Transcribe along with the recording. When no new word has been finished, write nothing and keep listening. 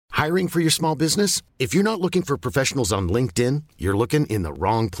Hiring for your small business? If you're not looking for professionals on LinkedIn, you're looking in the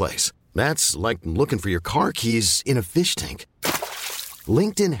wrong place. That's like looking for your car keys in a fish tank.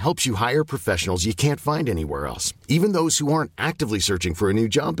 LinkedIn helps you hire professionals you can't find anywhere else, even those who aren't actively searching for a new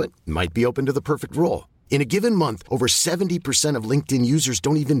job but might be open to the perfect role. In a given month, over 70% of LinkedIn users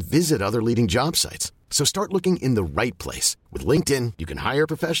don't even visit other leading job sites. So start looking in the right place. With LinkedIn, you can hire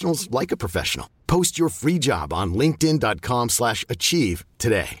professionals like a professional. Post your free job on linkedin.com/achieve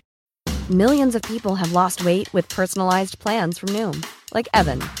today. Millions of people have lost weight with personalized plans from Noom. Like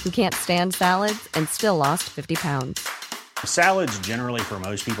Evan, who can't stand salads and still lost 50 pounds. Salads generally for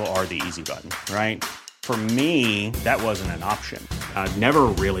most people are the easy button, right? For me, that wasn't an option. I never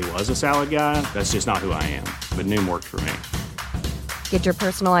really was a salad guy. That's just not who I am. But Noom worked for me. Get your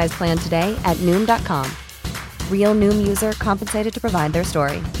personalized plan today at Noom.com. Real Noom user compensated to provide their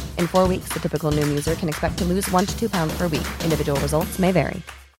story. In 4 weeks, the typical Noom user can expect to lose 1 to 2 pounds per week. Individual results may vary.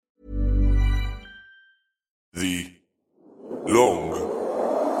 The Long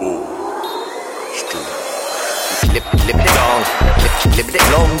Ball Street. Lip it long, lip it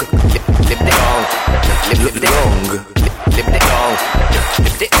long, lip it long, lip it long, lip it long,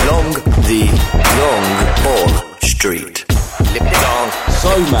 lip it long, the Long Ball Street. Lip it long,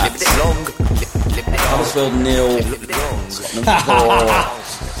 So Matt, lip it long, lip it long, Huddersfield nil.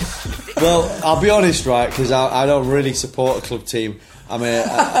 Well, I'll be honest, right, because I don't really support a club team. I mean,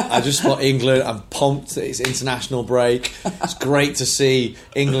 I just support England. I'm pumped that it's international break. It's great to see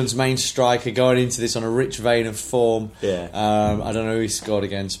England's main striker going into this on a rich vein of form. Yeah. I don't know who he scored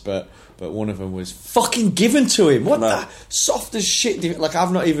against, but one of them was fucking given to him. What the soft as shit? Like,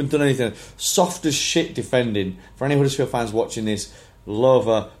 I've not even done anything. Soft as shit defending. For any Huddersfield fans watching this,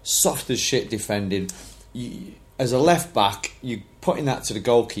 Lover, soft as shit defending. As a left back, you're putting that to the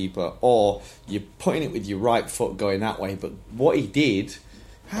goalkeeper, or you're putting it with your right foot going that way. But what he did,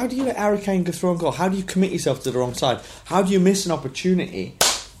 how do you let Harry Kane go through on goal? How do you commit yourself to the wrong side? How do you miss an opportunity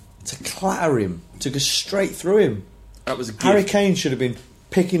to clatter him, to go straight through him? That was a gift. Harry Kane should have been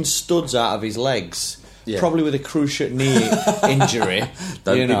picking studs out of his legs. Yeah. Probably with a cruciate knee injury.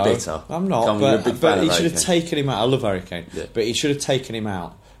 Don't you know. be bitter. I'm not, Come, you're a big fan but of he Harry should have Kane. taken him out. I love Harry Kane, Yeah. but he should have taken him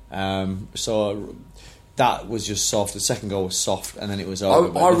out. So that was just soft. The second goal was soft, and then it was over.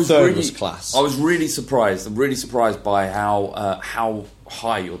 But the third was class. I was really surprised. I'm really surprised by how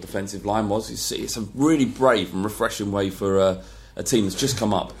high your defensive line was. It's a really brave and refreshing way for a team that's just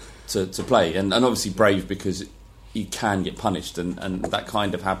come up to play, and obviously brave because you can get punished, and that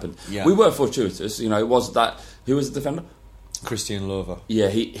kind of happened. Yeah. We were fortuitous, you know. It was that. Who was the defender? Christian Lover. Yeah,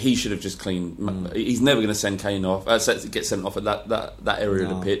 he should have just cleaned. He's never going to send Kane off. Get sent off at that area of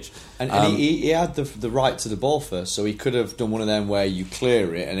the pitch. And he had the right to the ball first, so he could have done one of them where you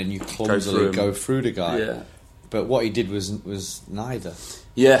clear it and then you clumsily go through the guy. Yeah. But what he did was neither.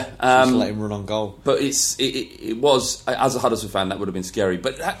 Yeah, Just let him run on goal. But it was, as a Huddersfield fan, that would have been scary.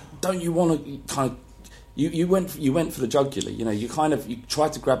 But don't you want to kind of? You went for the jugular. You know, you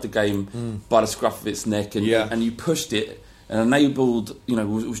tried to grab the game by the scruff of its neck, and you pushed it and enabled. You know,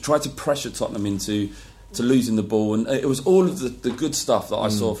 we tried to pressure Tottenham into losing the ball, and it was all of the good stuff that I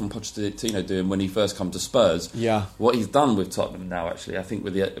saw from Pochettino doing when he first come to Spurs. Yeah, what he's done with Tottenham now, actually, I think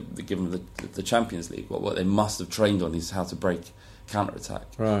with given the Champions League, what they must have trained on is how to break counter-attack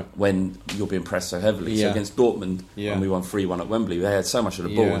when you're being pressed so heavily. So against Dortmund, when we won 3-1 at Wembley, they had so much of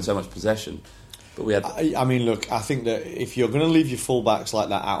the ball and so much possession. But we had. I mean, look, I think that if you're going to leave your fullbacks like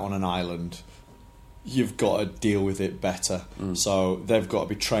that out on an island, you've got to deal with it better. So they've got to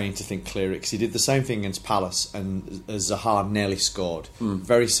be trained to think clearer. Because he did the same thing against Palace, and Zaha nearly scored.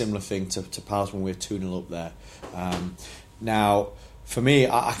 Very similar thing to Palace when we were 2-0 up there. Now, for me,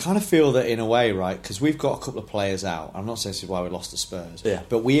 I kind of feel that in a way, right, because we've got a couple of players out. I'm not saying this is why we lost to Spurs,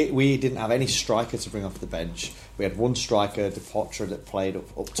 but we didn't have any striker to bring off the bench. We had one striker, De Potre, that played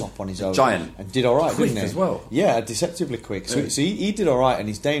up top on his own. Giant. And did all right, quick didn't he? as well. Yeah, deceptively quick. So he did all right, and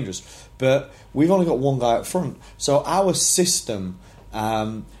he's dangerous. But we've only got one guy up front. So our system...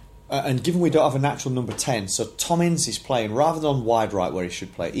 and given we don't have a natural number 10, so Tom Ince is playing rather than wide right where he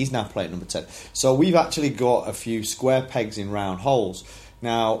should play. He's now playing number 10. So we've actually got a few square pegs in round holes.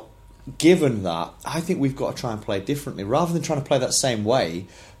 Now, given that, I think we've got to try and play differently. Rather than trying to play that same way,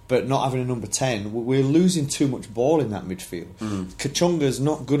 but not having a number 10, we're losing too much ball in that midfield. Kachunga's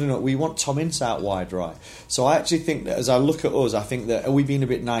not good enough. We want Tom Ince out wide right. So I actually think that as I look at us, I think that are we being a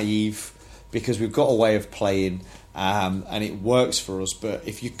bit naive because we've got a way of playing and it works for us. But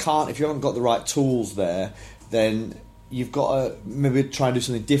if you haven't got the right tools there, then you've got to maybe try and do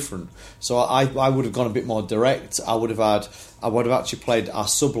something different. So I would have gone a bit more direct. I would have actually played our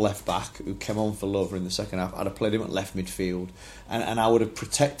sub left back who came on for Lover in the second half. I'd have played him at left midfield, and I would have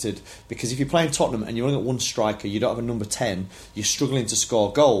protected, because if you're playing Tottenham and you're only got one striker, you don't have a number 10, you're struggling to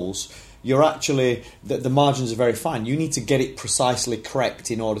score goals. You're actually, the margins are very fine. You need to get it precisely correct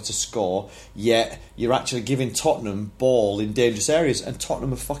in order to score, yet you're actually giving Tottenham ball in dangerous areas, and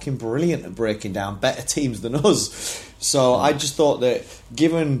Tottenham are fucking brilliant at breaking down better teams than us. So I just thought that,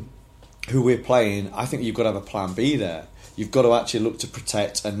 given who we're playing, I think you've got to have a plan B there. You've got to actually look to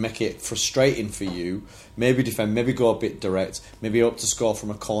protect and make it frustrating for you. Maybe defend, maybe go a bit direct, maybe hope to score from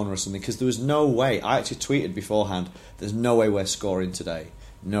a corner or something, because there was no way, I actually tweeted beforehand, there's no way we're scoring today.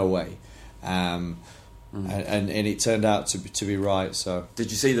 No way. And it turned out to be right. So,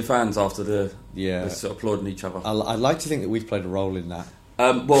 did you see the fans after the sort of applauding each other? I'd like to think that we've played a role in that.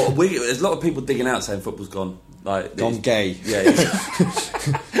 Well, there's a lot of people digging out saying football's gone gay. Yeah.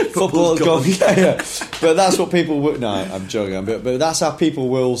 Football's gone gay. Yeah. But that's what people would. No, I'm joking. But that's how people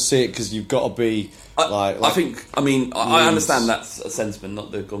will see it, because you've got to be. I understand that's a sentiment,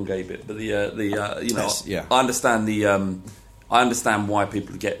 not the gone gay bit, but I understand I understand why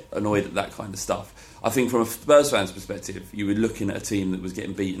people get annoyed at that kind of stuff. I think from a Spurs fan's perspective, you were looking at a team that was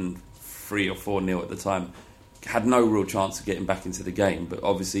getting beaten 3 or 4-0 at the time, had no real chance of getting back into the game, but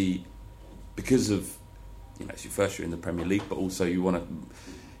obviously because of, it's your first year in the Premier League, but also you want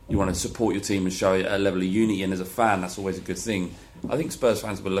to support your team and show a level of unity, and as a fan that's always a good thing. I think Spurs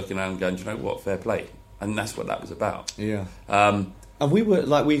fans were looking at and going, do you know what, fair play, and that's what that was about. Yeah. And we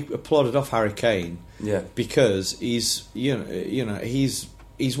applauded off Harry Kane, because he's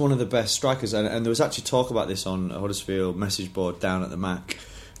he's one of the best strikers, and there was actually talk about this on Huddersfield message board down at the Mac,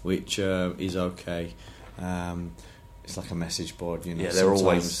 which is okay. It's like a message board, Yeah, they're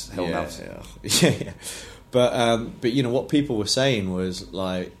always held out. Yeah. But what people were saying was,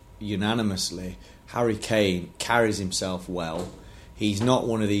 like, unanimously, Harry Kane carries himself well. He's not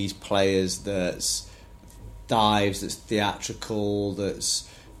one of these players that's dives, that's theatrical, that's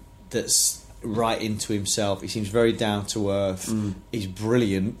right into himself. He seems very down to earth. He's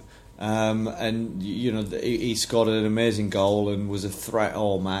brilliant, and he scored an amazing goal and was a threat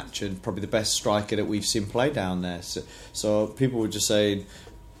all match, and probably the best striker that we've seen play down there. So people were just saying,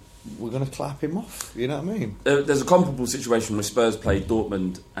 we're going to clap him off. You know what I mean? There's a comparable situation where Spurs played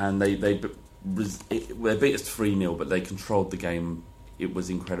Dortmund, and they beat us 3-0, but they controlled the game. It was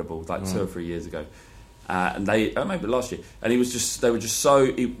incredible, 2 or 3 years ago. And maybe last year, and they were just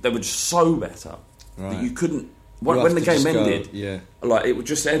so better that you couldn't. When the game ended, it was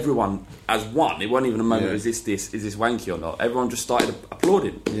just everyone as one. It wasn't even a moment. Is this wanky or not? Everyone just started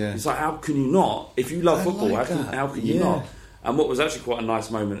applauding. Yeah. It's like, how can you not? If you love football, how can you not? And what was actually quite a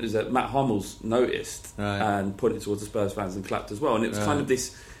nice moment is that Matt Hummels noticed and pointed towards the Spurs fans and clapped as well. And it was kind of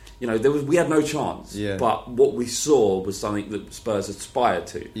this. We had no chance, but what we saw was something that Spurs aspired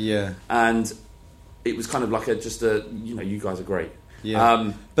to. Yeah, and it was kind of like you guys are great.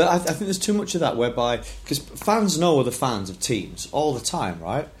 Yeah, but I think there's too much of that, whereby, because fans know other fans of teams all the time,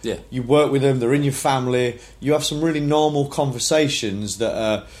 right? Yeah, you work with them, they're in your family. You have some really normal conversations that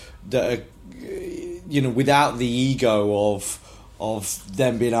are without the ego of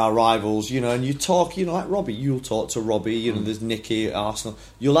them being our rivals, and you talk, like Robbie, you'll talk to Robbie, there's Nicky at Arsenal,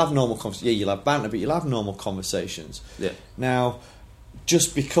 you'll have normal conversations. Yeah, you'll have banter, but you'll have normal conversations. Yeah. Now,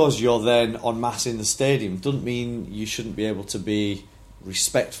 just because you're then en masse in the stadium doesn't mean you shouldn't be able to be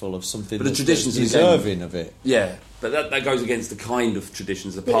respectful of something but the traditions deserving of it. Yeah, but that goes against the kind of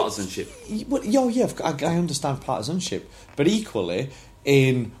traditions, the partisanship. I understand partisanship, but equally,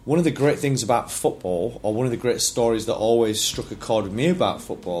 in one of the great things about football, or one of the great stories that always struck a chord with me about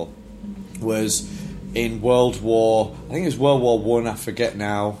football, was in World War One. I forget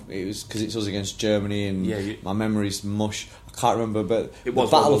now. It was because it was against Germany, and my memory's mush. I can't remember, but it was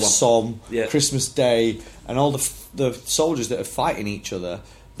the Battle of Somme, Christmas Day, and all the soldiers that are fighting each other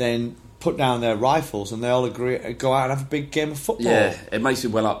then put down their rifles and they all agree go out and have a big game of football. Yeah, it makes me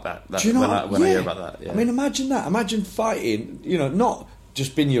well up that Do you know when I hear about that. Yeah. I mean, imagine that. Imagine fighting, not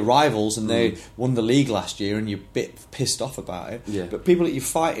just being your rivals and they won the league last year and you're a bit pissed off about it. Yeah. But people that you're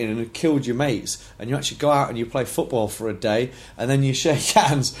fighting and have killed your mates, and you actually go out and you play football for a day and then you shake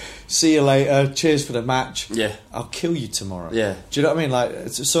hands, see you later, cheers for the match. Yeah. I'll kill you tomorrow. Yeah. Do you know what I mean?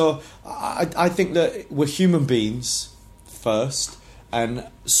 So I think that we're human beings first, and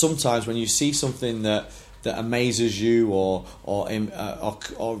sometimes when you see something that amazes you or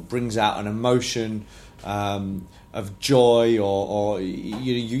brings out an emotion of joy, or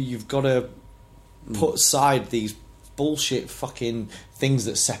you've got to put aside these bullshit fucking things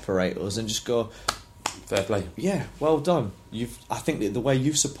that separate us and just go, Fair play. Yeah, well done. I think that the way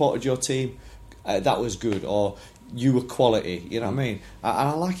you've supported your team, that was good. Or you were quality. You know what I mean? And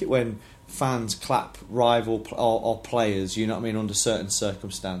I like it when fans clap rival or players. You know what I mean? Under certain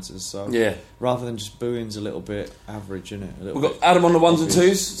circumstances. So yeah, rather than just booing's a little bit average, isn't it? We've got Adam on the ones and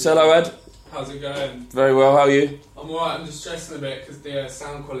twos. Say hello, Ed. How's it going? Very well. How are you? I'm alright. I'm just stressing a bit because the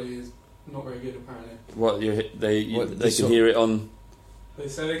sound quality is not very good apparently. What they can hear it on. They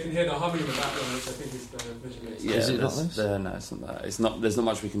say they can hear the humming in the background, which I think is the visual mix. Yeah, is it not this? No, it's not that. It's not. There's not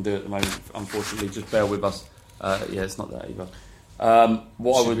much we can do at the moment. Unfortunately, just bear with us. Yeah, it's not that either.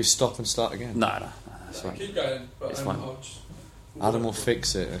 Should we stop and start again? No, that's fine. Keep going, but it's fine. Adam will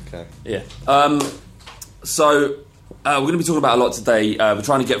fix it. Okay. Yeah. So we're going to be talking about a lot today. We're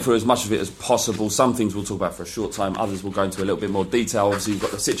trying to get through as much of it as possible. Some things we'll talk about for a short time. Others we'll go into a little bit more detail. Obviously, we've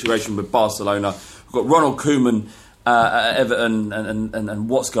got the situation with Barcelona. We've got Ronald Koeman at Everton and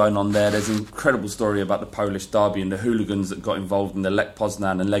what's going on there. There's an incredible story about the Polish derby and the hooligans that got involved in the Lech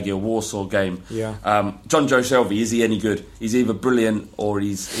Poznan and Legia Warsaw game. Yeah. John Joe Shelby, is he any good? He's either brilliant or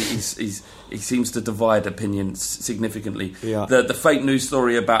he seems to divide opinions significantly. Yeah. The fake news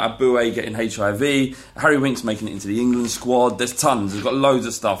story about Aboué getting HIV, Harry Winks making it into the England squad. There's tons. We've got loads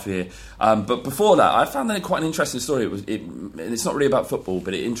of stuff here. But before that, I found that quite an interesting story. It's not really about football,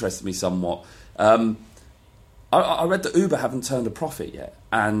 but it interested me somewhat. I read that Uber haven't turned a profit yet,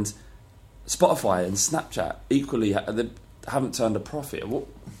 and Spotify and Snapchat equally haven't turned a profit.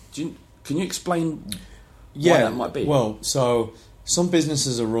 Can you explain why that might be? Well, so some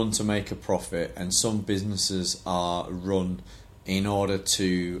businesses are run to make a profit, and some businesses are run in order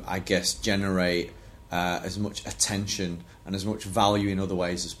to, I guess, generate as much attention and as much value in other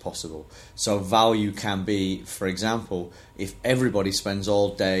ways as possible. So value can be, for example, if everybody spends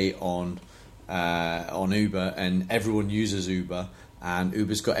all day on Uber and everyone uses Uber and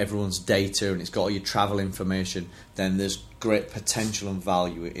Uber's got everyone's data and it's got all your travel information, then there's great potential and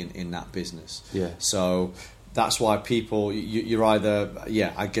value in that business. Yeah. So that's why people, you're either,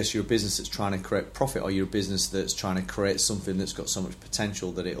 I guess you're a business that's trying to create profit, or you're a business that's trying to create something that's got so much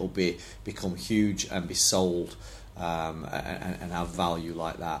potential that it'll become huge and be sold and have value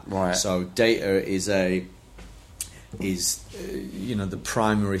like that. Right. So data is the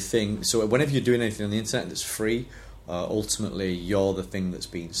primary thing. So whenever you're doing anything on the internet that's free, ultimately you're the thing that's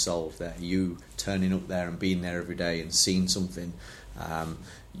being sold there. You turning up there and being there every day and seeing something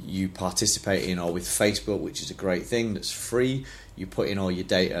you participate in, or with Facebook, which is a great thing that's free, you put in all your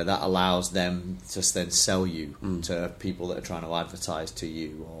data that allows them to then sell you to people that are trying to advertise to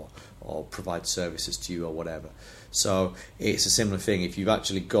you or provide services to you or whatever. So it's a similar thing. If you've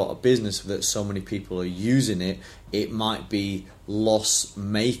actually got a business that so many people are using it, it might be loss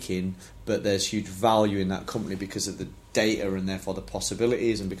making, but there's huge value in that company because of the data and therefore the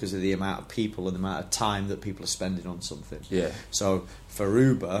possibilities, and because of the amount of people and the amount of time that people are spending on something. Yeah. So for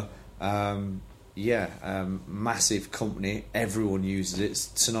Uber, massive company, everyone uses it.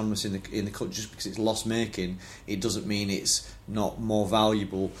 It's synonymous in the country. Just because it's loss making, it doesn't mean it's not more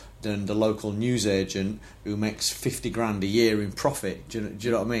valuable than the local newsagent who makes 50 grand a year in profit. Do you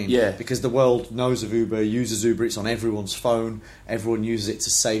know what I mean? Yeah. Because the world knows of Uber, uses Uber. It's on everyone's phone. Everyone uses it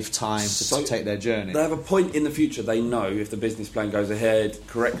to save time to take their journey. They have a point in the future. They know if the business plan goes ahead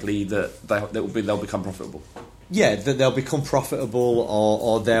correctly that they'll become profitable. Yeah, that they'll become profitable,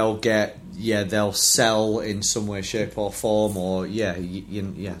 or they'll they'll sell in some way, shape, or form, or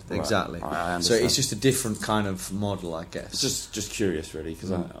exactly. Right, I understand. So it's just a different kind of model, I guess. It's just curious, really,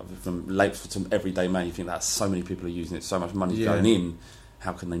 because from late to everyday man, you think that so many people are using it, so much money going in.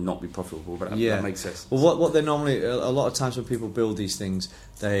 How can they not be profitable? But that makes sense. Well, what they normally, a lot of times when people build these things,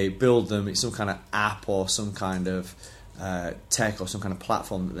 they build them. It's some kind of app or some kind of tech or some kind of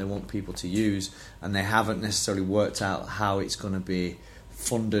platform that they want people to use, and they haven't necessarily worked out how it's going to be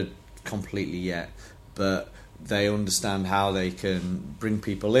funded completely yet, but they understand how they can bring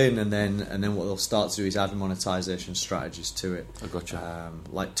people in, and then what they'll start to do is add monetization strategies to it. I gotcha.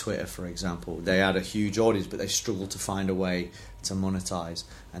 Like Twitter, for example, they had a huge audience, but they struggled to find a way to monetize,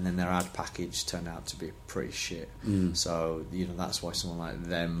 and then their ad package turned out to be pretty shit. So that's why someone like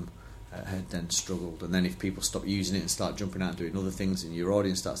them had then struggled. And then if people stop using it and start jumping out and doing other things, and your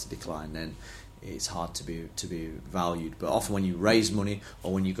audience starts to decline, then it's hard to be valued. But often when you raise money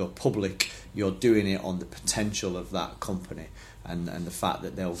or when you go public, you're doing it on the potential of that company and the fact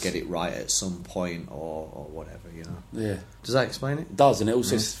that they'll get it right at some point or whatever. Yeah. Does that explain it? It does, and it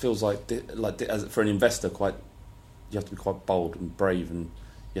also feels like as for an investor, you have to be quite bold and brave, and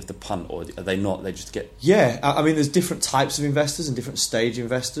you have to punt, or are they not? They just get... Yeah, I mean, there's different types of investors and different stage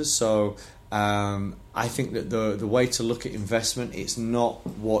investors. So I think that the way to look at investment, it's not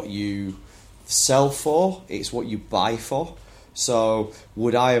what you sell for; it's what you buy for. So,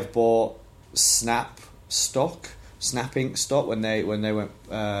 would I have bought Snap Inc. stock when they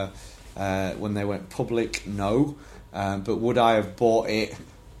went public? No. But would I have bought it,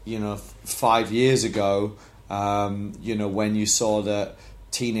 5 years ago? When you saw that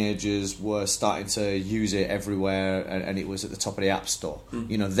teenagers were starting to use it everywhere and it was at the top of the App Store,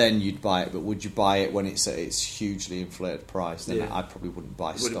 then you'd buy it. But would you buy it when it's at its hugely inflated price? Then I probably wouldn't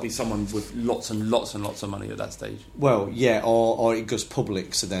buy stock. Would it be someone with lots and lots and lots of money at that stage? Well, yeah, or it goes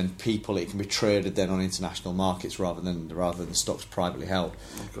public, so then it can be traded then on international markets rather than the stocks privately held.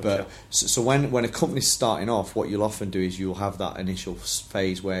 But so when a company's starting off, what you'll often do is you'll have that initial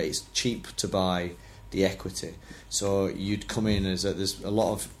phase where it's cheap to buy the equity. So you'd come in there's a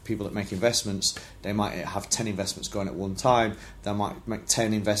lot of people that make investments. They might have 10 investments going at one time. They might make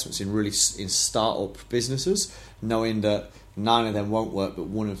 10 investments in startup businesses, knowing that 9 of them won't work, but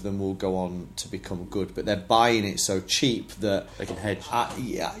 1 of them will go on to become good. But they're buying it so cheap that they can hedge.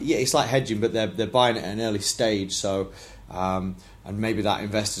 Yeah, it's like hedging, but they're buying it at an early stage. So. And maybe that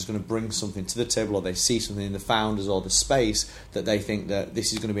investor's going to bring something to the table, or they see something in the founders or the space that they think that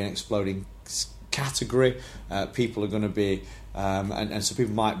this is going to be an exploding category. People are going to be, and so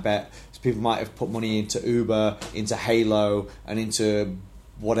people might bet. So people might have put money into Uber, into Halo, and into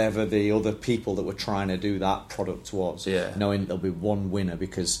whatever the other people that were trying to do that product was. Yeah. Knowing there'll be one winner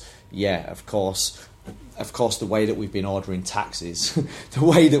because, of course, the way that we've been ordering taxis, the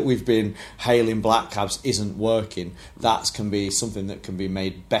way that we've been hailing black cabs isn't working. That can be something that can be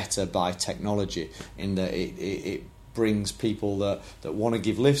made better by technology, in that it brings people that want to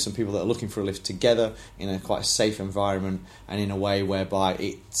give lifts and people that are looking for a lift together in a quite a safe environment and in a way whereby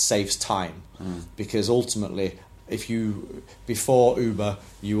it saves time. Because ultimately, before Uber,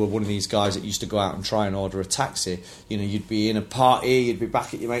 you were one of these guys that used to go out and try and order a taxi. You'd be in a party, you'd be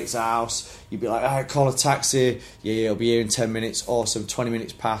back at your mate's house, you'd be like, all right, call a taxi, it'll be here in 10 minutes, awesome, 20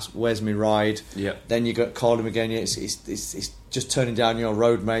 minutes pass, where's my ride? Yeah. Then you call him again, it's just turning down your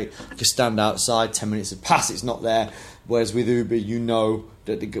road, mate, you stand outside, 10 minutes have passed, it's not there. Whereas with Uber,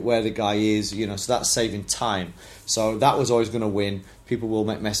 that where the guy is, so that's saving time. So that was always going to win. People will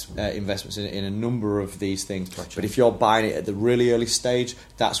make investments in a number of these things. Gotcha. But if you're buying it at the really early stage,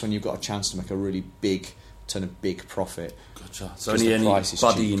 that's when you've got a chance to make a really big profit. Gotcha. So any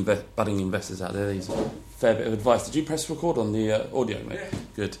budding investors out there, there's a fair bit of advice. Did you press record on the audio, mate? Yeah.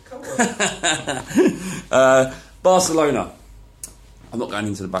 Good. Barcelona. I'm not going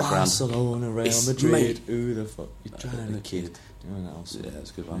into the background. Barcelona, Real Madrid. Mate. Who the fuck you trying to kid? Yeah,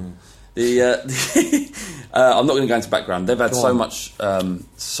 that's a good one. I'm not going to go into background. They've had so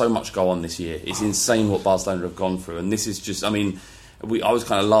much go on this year. It's insane what Barcelona have gone through, and this is just. I mean, I was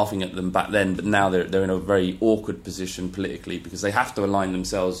kind of laughing at them back then, but now they're in a very awkward position politically because they have to align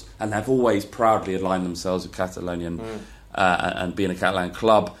themselves and have always proudly aligned themselves with Catalonian and being a Catalan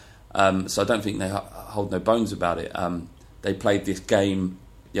club. So I don't think they hold no bones about it. They played this game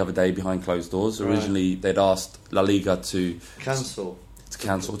the other day behind closed doors. Originally, they'd asked La Liga to cancel,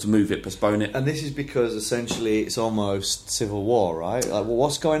 to move it, postpone it. And this is because essentially it's almost civil war, right? Like, well,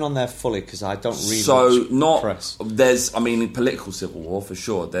 what's going on there fully? Because I don't read much press. There's, political civil war for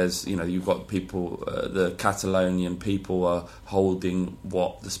sure. There's, you've got people, the Catalonian people are holding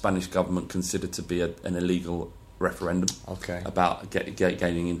what the Spanish government considered to be an illegal referendum about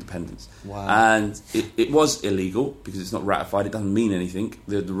gaining independence. Wow. And it was illegal because it's not ratified. It doesn't mean anything.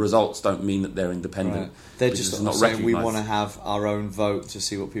 The results don't mean that they're independent. Right. They're just not saying we want to have our own vote to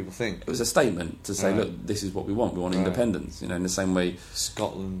see what people think. It was a statement to say, look, this is what we want. We want independence. In the same way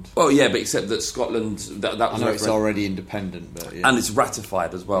Scotland. Well, yeah, but except that Scotland that was I know it's already independent, but and it's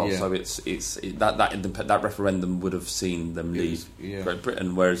ratified as well. Yeah. So that referendum would have seen them leave Great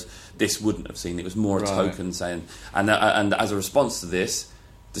Britain, whereas this wouldn't have seen. It was more a token saying, and as a response to this,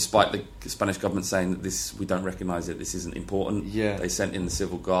 despite the Spanish government saying that we don't recognise it, this isn't important. They sent in the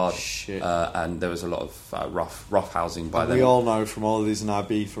civil guard, and there was a lot of rough housing by them. We all know from all of these in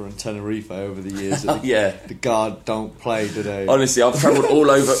Ibiza and Tenerife over the years that the guard don't play, do they? Honestly, I've travelled all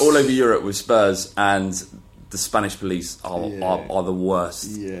over Europe with Spurs, and the Spanish police are the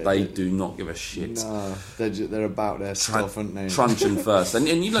worst. They do not give a shit. No, they're about their stuff, aren't they? Truncheon first, and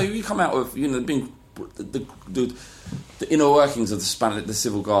you come out with being the inner workings of the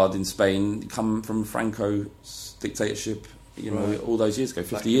civil guard in Spain come from Franco's dictatorship, all those years ago,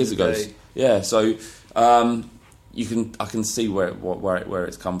 50 years ago. Yeah, so I can see where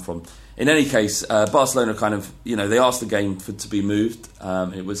it's come from. In any case, Barcelona kind of, they asked the game to be moved.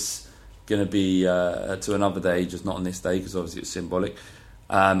 It was going to be to another day, just not on this day, because obviously it's symbolic.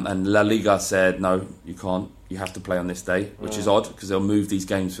 And La Liga said, no, you can't. You have to play on this day, which is odd because they'll move these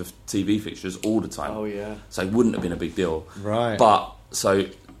games for TV fixtures all the time. Oh yeah. So it wouldn't have been a big deal. Right. But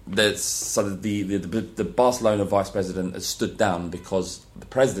the Barcelona vice president has stood down because the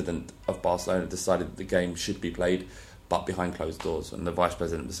president of Barcelona decided that the game should be played, but behind closed doors. And the vice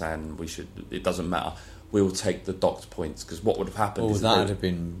president was saying it doesn't matter. We'll take the docked points because what would have happened? Oh, that would have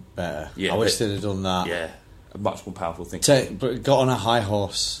been better. Yeah, I wish they'd have done that. Yeah. A much more powerful thing. But got on a high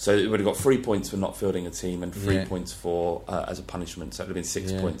horse. So it would have got 3 points for not fielding a team and 3 points for as a punishment. So it would have been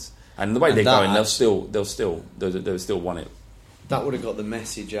 6 points. And the way they're going, they'll still won it. That would have got the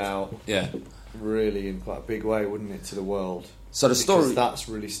message out. Yeah, really in quite a big way, wouldn't it, to the world? So the story that's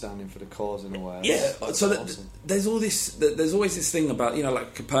really standing for the cause in a way. Yeah. So awesome. there's always this thing about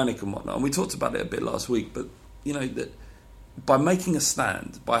like Copernic and whatnot, and we talked about it a bit last week. But that. By making a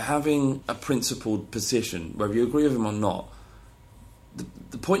stand, by having a principled position, whether you agree with him or not,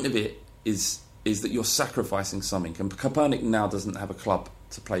 the point of it is that you're sacrificing something. And Copernic now doesn't have a club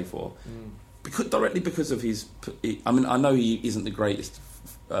to play for, because of his. I mean, I know he isn't the greatest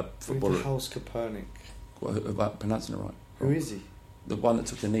footballer. How's Copernic? About pronouncing it right? Who is he? The one that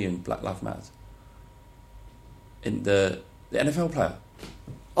took the knee in Black Lives Matter. In the NFL player.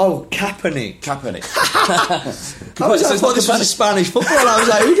 Oh, Kaepernick. I thought this was a Spanish footballer. I was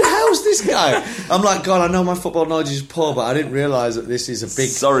like, who the hell's this guy? I'm like, God, I know my football knowledge is poor, but I didn't realise that this is a big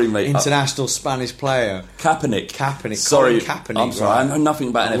international Spanish player. Kaepernick. Sorry, Kaepernick. I'm sorry, right. I know nothing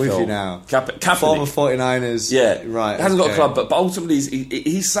about NFL. With you now. Kaepernick. Former 49ers. Yeah, right. He hasn't got a club, but ultimately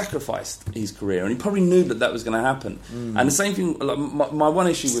he's sacrificed his career, and he probably knew that was going to happen. And the same thing, like, my one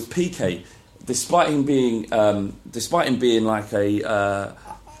issue with PK, despite him being like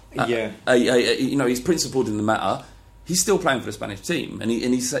he's principled in the matter. He's still playing for the Spanish team, and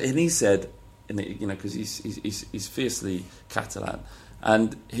he said, because he's fiercely Catalan,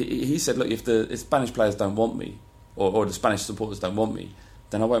 and he said, look, if the Spanish players don't want me, or the Spanish supporters don't want me,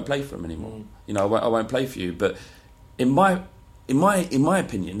 then I won't play for them anymore. I won't play for you. But in my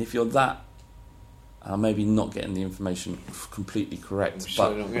opinion, if you're that. Maybe not getting the information completely correct.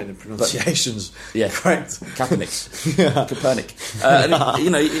 I'm not getting the pronunciations correct. Kaepernick. Copernic.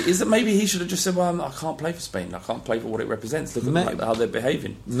 Is it maybe he should have just said, well, I can't play for Spain. I can't play for what it represents. Look at how they're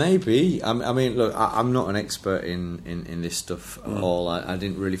behaving. Maybe. I mean, look, I'm not an expert in this stuff at all. I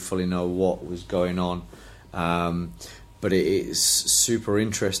didn't really fully know what was going on. But it's super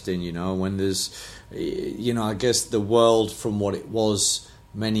interesting, when there's, I guess the world from what it was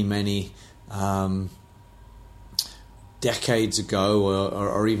many decades ago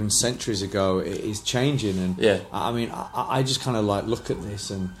or even centuries ago is changing, and I mean I just kind of like look at this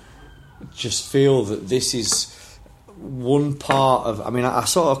and just feel that this is one part of. I mean, I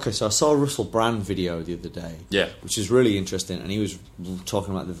saw a Russell Brand video the other day, which is really interesting, and he was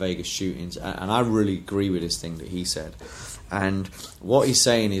talking about the Vegas shootings, and I really agree with this thing that he said. And what he's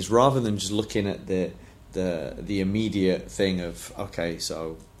saying is, rather than just looking at the immediate thing of, okay,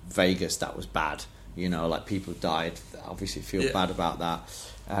 so Vegas, that was bad, like people died, obviously feel bad about that.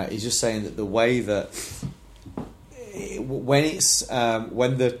 He's just saying that the way that when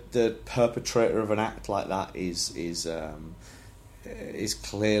the perpetrator of an act like that is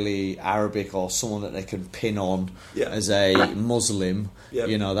clearly Arabic or someone that they can pin on as a Muslim,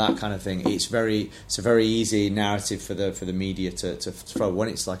 that kind of thing. It's a very easy narrative for the media to throw. When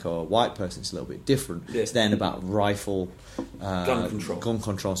it's like a white person, it's a little bit different. It's then about rifle, gun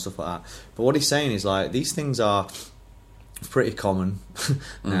control, stuff like that. But what he's saying is, like, these things are pretty common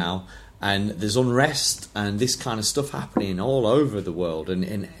now, and there's unrest and this kind of stuff happening all over the world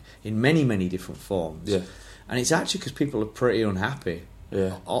and in many different forms. And it's actually because people are pretty unhappy.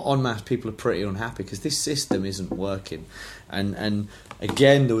 En masse, people are pretty unhappy because this system isn't working. And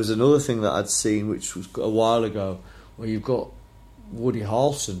again, there was another thing that I'd seen, which was a while ago, where you've got Woody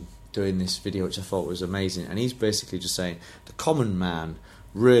Harrelson doing this video, which I thought was amazing. And he's basically just saying the common man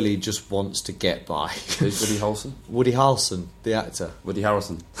really just wants to get by. Who's Woody Harrelson? Woody Harrelson, the actor. Woody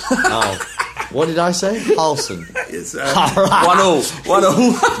Harrelson. Oh. What did I say? Harrelson. It's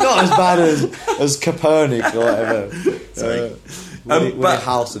 1-1. Not as bad as Copernic or whatever. Sorry. Woody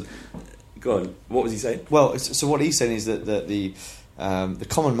Harrelson. Go on. What was he saying? Well, so what he's saying is that the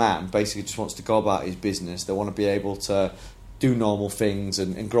common man basically just wants to go about his business. They want to be able to do normal things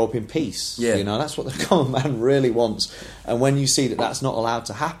and grow up in peace. That's what the common man really wants. And when you see that that's not allowed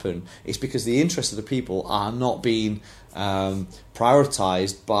to happen, it's because the interests of the people are not being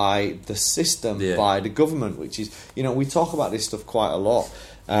prioritised by the system, by the government, which is, we talk about this stuff quite a lot.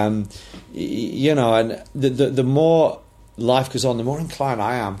 And the more life goes on, the more inclined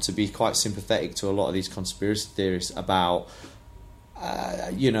I am to be quite sympathetic to a lot of these conspiracy theories about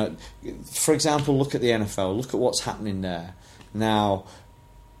For example, look at the NFL. Look at what's happening there now.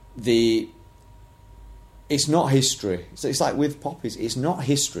 It's not history. It's like with poppies. It's not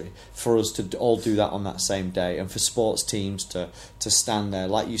history for us to all do that on that same day, and for sports teams to stand there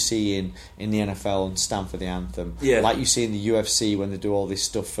like you see in the NFL and stand for the anthem, like you see in the UFC when they do all this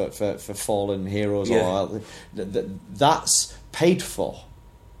stuff for fallen heroes. That's paid for.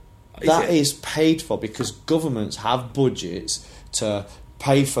 That is paid for because governments have budgets to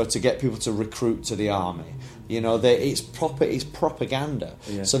pay for to get people to recruit to the army. It's propaganda.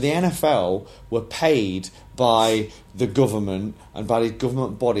 Yeah. So the NFL were paid by the government and by the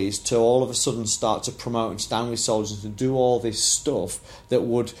government bodies to all of a sudden start to promote and stand with soldiers and do all this stuff that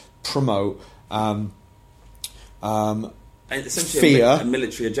would promote fear, a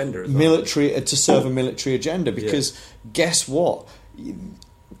military agenda as well. To serve a military agenda. Because guess what?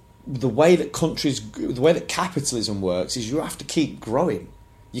 The way that capitalism works is you have to keep growing.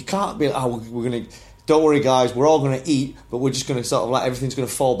 You can't be like, we're going to... Don't worry, guys. We're all going to eat, but we're just going to sort of like everything's going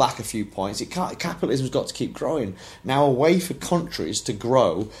to fall back a few points. Capitalism's got to keep growing. Now, a way for countries to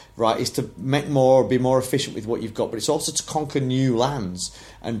grow, right, is to make more, be more efficient with what you've got, but it's also to conquer new lands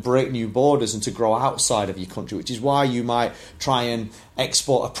and break new borders and to grow outside of your country, which is why you might try and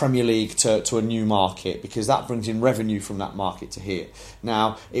export a Premier League to a new market, because that brings in revenue from that market to here.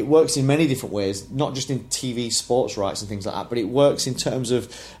 Now, it works in many different ways, not just in TV sports rights and things like that, but it works in terms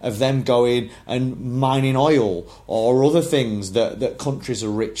of them going and mining oil or other things that countries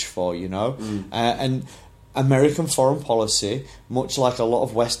are rich for, and American foreign policy, much like a lot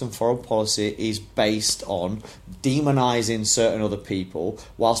of Western foreign policy, is based on demonising certain other people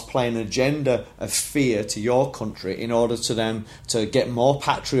whilst playing an agenda of fear to your country in order to them to get more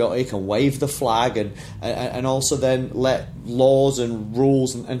patriotic and wave the flag and also then let laws and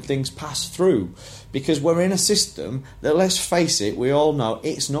rules and things pass through. Because we're in a system that, let's face it, we all know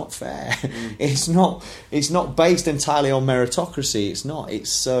it's not fair. It's not based entirely on meritocracy. It's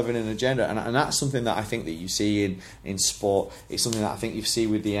serving an agenda. And that's something that I think that you see in sport. It's something that I think you see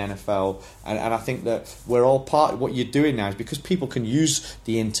with the NFL. And I think that we're all part of what you're doing now is because people can use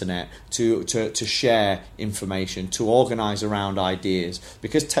the internet to share information, to organise around ideas,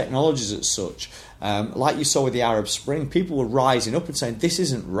 because technology is as such. Like you saw with the Arab Spring, people were rising up and saying, this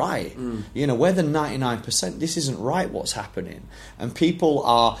isn't right. We're the 99%. This isn't right what's happening. And people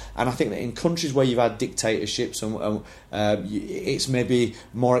are, and I think that in countries where you've had dictatorships, it's maybe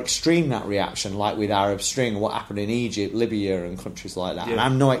more extreme, that reaction, like with Arab Spring, what happened in Egypt, Libya and countries like that. Yeah. And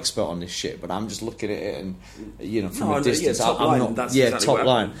I'm no expert on this shit, but I'm just looking at it and, from a distance. Top line. That's exactly top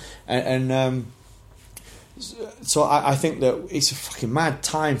line. So I think that it's a fucking mad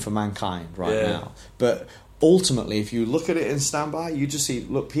time for mankind now. But ultimately, if you look at it and stand by, you just see,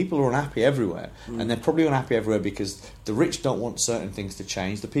 look, people are unhappy everywhere. And they're probably unhappy everywhere because the rich don't want certain things to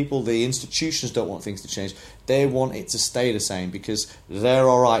change. The institutions don't want things to change. They want it to stay the same because they're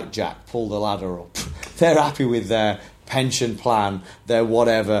all right, Jack, pull the ladder up. They're happy with their pension plan, their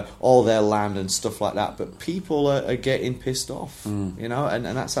whatever, all their land and stuff like that. But people are getting pissed off, and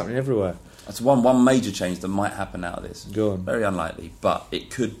that's happening everywhere. That's one major change that might happen out of this. Go on. Very unlikely, but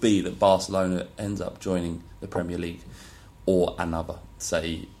it could be that Barcelona ends up joining the Premier League or another,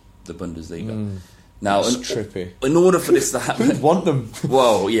 say, the Bundesliga. Now, that's trippy. In order for this to happen, who'd want them?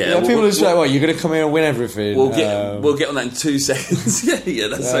 Well, yeah. People are just like, "Well, you're going to come here and win everything." We'll get on that in 2 seconds. yeah,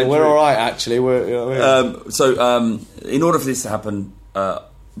 that's so we're true. All right, actually. In order for this to happen,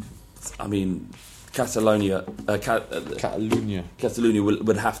 Catalonia would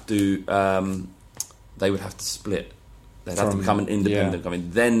have to. They would have to split. They'd have to become an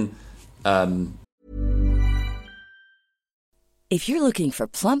independent. If you're looking for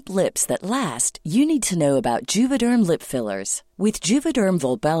plump lips that last, you need to know about Juvederm lip fillers. With Juvederm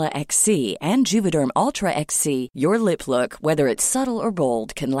Volbella XC and Juvederm Ultra XC, your lip look, whether it's subtle or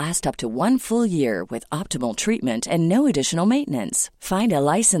bold, can last up to 1 full year with optimal treatment and no additional maintenance. Find a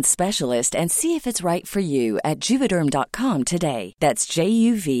licensed specialist and see if it's right for you at Juvederm.com today. That's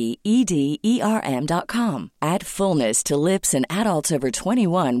JUVEDERM.com. Add fullness to lips in adults over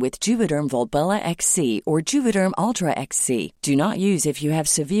 21 with Juvederm Volbella XC or Juvederm Ultra XC. Do not use if you have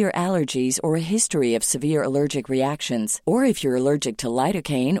severe allergies or a history of severe allergic reactions, or if you're allergic to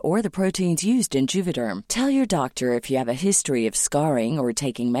lidocaine or the proteins used in Juvederm. Tell your doctor if you have a history of scarring or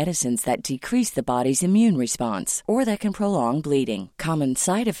taking medicines that decrease the body's immune response or that can prolong bleeding. Common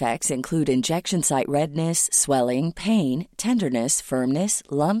side effects include injection site redness, swelling, pain, tenderness, firmness,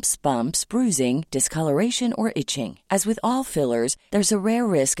 lumps, bumps, bruising, discoloration, or itching. As with all fillers, there's a rare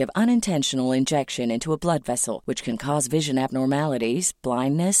risk of unintentional injection into a blood vessel, which can cause vision abnormalities,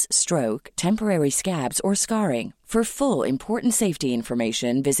 blindness, stroke, temporary scabs, or scarring. For full, important safety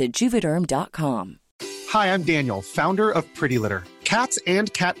information, visit Juvederm.com. Hi, I'm Daniel, founder of Pretty Litter. Cats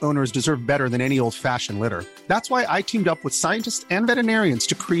and cat owners deserve better than any old-fashioned litter. That's why I teamed up with scientists and veterinarians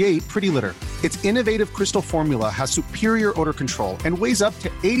to create Pretty Litter. Its innovative crystal formula has superior odor control and weighs up to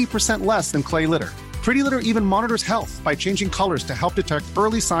 80% less than clay litter. Pretty Litter even monitors health by changing colors to help detect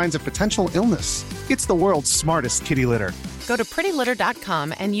early signs of potential illness. It's the world's smartest kitty litter. Go to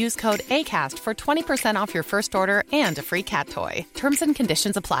prettylitter.com and use code ACAST for 20% off your first order and a free cat toy. Terms and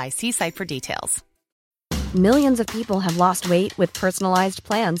conditions apply. See site for details. Millions of people have lost weight with personalized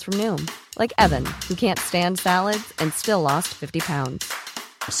plans from Noom. Like Evan, who can't stand salads and still lost 50 pounds.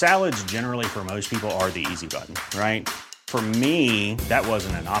 Salads generally for most people are the easy button, right? For me, that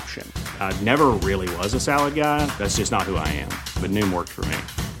wasn't an option. I never really was a salad guy. That's just not who I am. But Noom worked for me.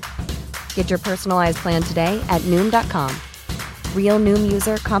 Get your personalized plan today at Noom.com. Real Noom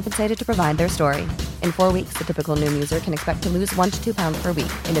user compensated to provide their story. In 4 weeks, the typical Noom user can expect to lose 1 to 2 pounds per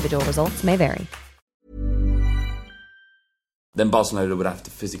week. Individual results may vary. Then Barcelona would have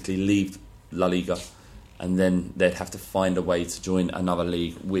to physically leave La Liga, and then they'd have to find a way to join another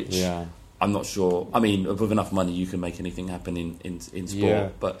league, which I'm not sure. I mean, with enough money, you can make anything happen in sport. Yeah.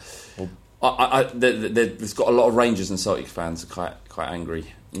 But there's got a lot of Rangers and Celtic fans are quite angry,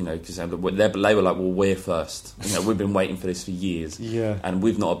 you know, because they were like, well, we're first. You know, we've been waiting for this for years, and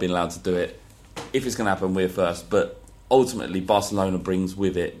we've not been allowed to do it. If it's going to happen, we're first. But ultimately, Barcelona brings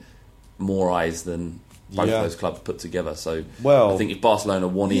with it more eyes than both of those clubs put together. So I think if Barcelona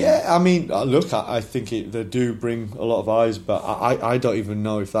won in... Yeah, I mean, look, I think they do bring a lot of eyes, but I don't even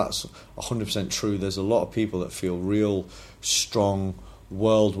know if that's 100% true. There's a lot of people that feel real strong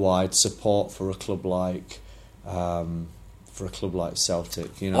worldwide support for a club like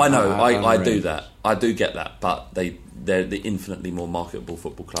Celtic. You know, I know, I do that. I do get that, but they're the infinitely more marketable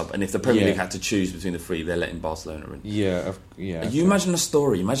football club, and if the Premier League had to choose between the three, they're letting Barcelona in. You imagine a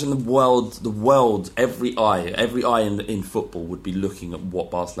story. Imagine the world. Every eye in football would be looking at what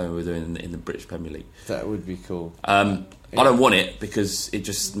Barcelona were doing in the British Premier League. That would be cool. I don't want it because it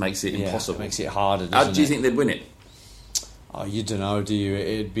just makes it impossible. It makes it harder. How do you think they'd win it? Oh, you don't know, do you?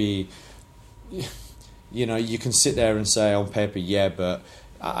 It'd be, you know, you can sit there and say on paper, but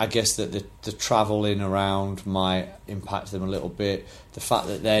I guess that the travelling around might impact them a little bit. The fact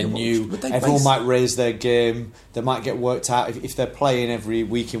that they're new, everyone might raise their game. They might get worked out. If they're playing every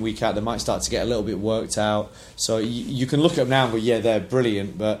week in, week out, they might start to get a little bit worked out. So you can look at them now and go, they're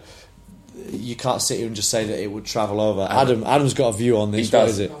brilliant, but you can't sit here and just say that it would travel over. Adam's got a view on this. What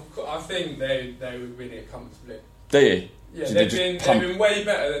is it? I think they would win it comfortably. Do you? Yeah, so they've been way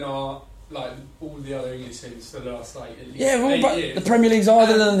better than all the other English teams for the last at least 8 years. The Premier League's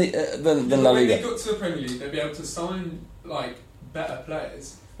harder than La Liga. When they got to the Premier League, they'd be able to sign better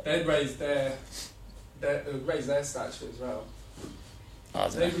players. They'd raise their stature as well.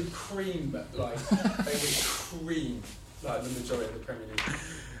 They would cream the majority of the Premier League.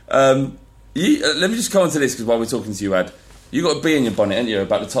 Let me just come on to this because while we're talking to you, Ad, you got a bee in your bonnet, haven't you,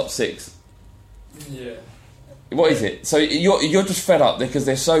 about the top 6? Yeah. What is it? So you're just fed up because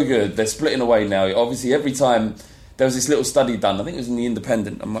they're so good. They're splitting away now. Obviously, every time there was this little study done. I think it was in the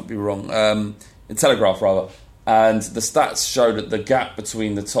Independent. I might be wrong. The Telegraph rather. And the stats show that the gap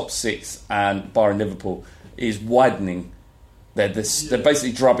between the top 6 and barring Liverpool is widening. They're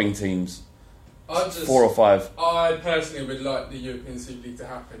basically drubbing teams. 4 or 5. I personally would like the European Super League to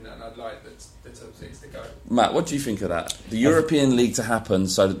happen, and I'd like the top 6 to go. Matt, what do you think of that? The European League to happen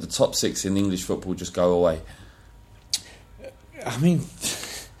so that the top 6 in English football just go away. I mean,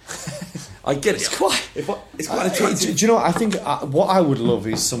 I get it. It's quite attractive. Do you know what? I think what I would love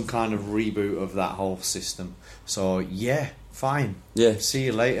is some kind of reboot of that whole system. So fine. Yeah. See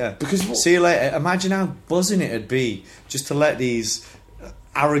you later. See you later. Imagine how buzzing it'd be just to let these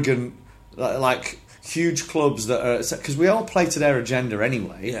arrogant, huge clubs that are, because we all play to their agenda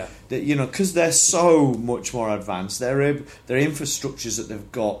anyway. Yeah. That, you know, because they're so much more advanced. Their infrastructures that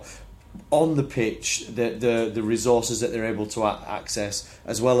they've got on the pitch, the resources that they're able to access,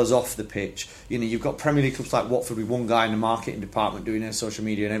 as well as off the pitch. You know, you've got Premier League clubs like Watford with one guy in the marketing department doing their social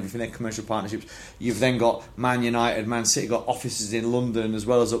media and everything, their commercial partnerships. You've then got Man United, Man City got offices in London as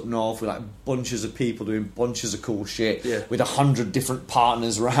well as up north with bunches of people doing bunches of cool shit with 100 different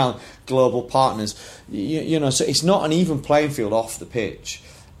partners around, global partners. You know, so it's not an even playing field off the pitch,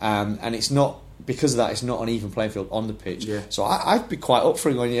 and it's not. Because of that, it's not an even playing field on the pitch. Yeah. So I'd be quite up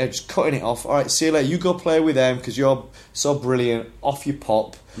for it going, just cutting it off. All right, see you later. You go play with them because you're so brilliant. Off you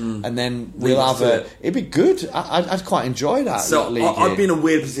pop. And then we'll have it'd be good. I'd quite enjoy that. So I'd be in a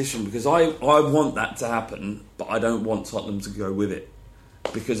weird position because I want that to happen, but I don't want Tottenham to go with it.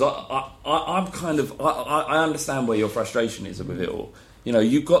 because I'm kind of I understand where your frustration is with it all. You know,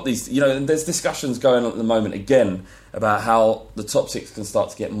 you've got these, you know, and there's discussions going on at the moment again about how the top six can start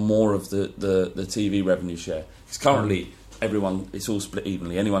to get more of the TV revenue share. Because currently, it's all split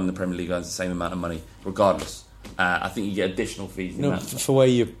evenly. Anyone in the Premier League earns the same amount of money, regardless. I think you get additional fees in that. For where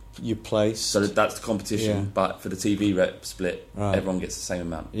you place. So that's the competition, but for the TV rep split, everyone gets the same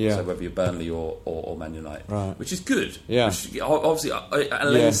amount. Yeah. So whether you're Burnley or Man United, which is good. Yeah. Which obviously it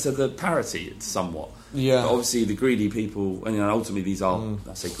lends to the parity somewhat. Yeah. But obviously the greedy people, and ultimately these are,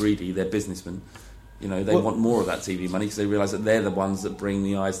 I say greedy, they're businessmen. You know, they want more of that TV money because they realise that they're the ones that bring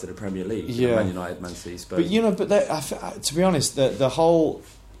the eyes to the Premier League. Yeah. Man United, Man City, Spurs. But you know, to be honest, the whole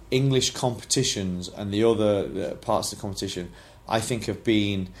English competitions and the other parts of the competition, I think, have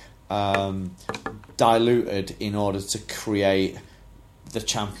been diluted in order to create the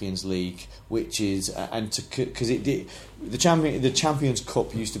Champions League, which is because the Champions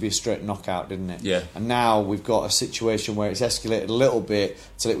Cup used to be a straight knockout, didn't it? Yeah. And now we've got a situation where it's escalated a little bit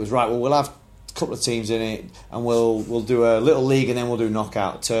till it was right. Well, we'll have a couple of teams in it, and we'll do a little league, and then we'll do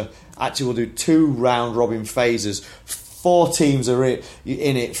knockout. We'll do 2 round robin phases. 4 teams are in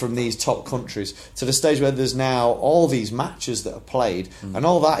it from these top countries, to the stage where there's now all these matches that are played, and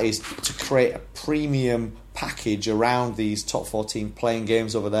all that is to create a premium package around these top 4 teams playing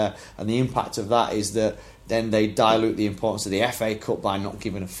games over there. And the impact of that is that then they dilute the importance of the FA Cup by not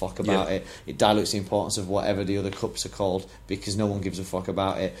giving a fuck about it. It dilutes the importance of whatever the other cups are called because no one gives a fuck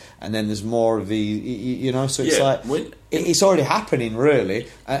about it. And then there's more of the, you know, so it's it's already happening, really.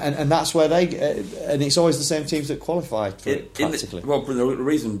 And that's where and it's always the same teams that qualify for it, practically. The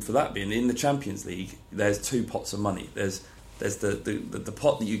reason for that being, in the Champions League, there's 2 pots of money. There's the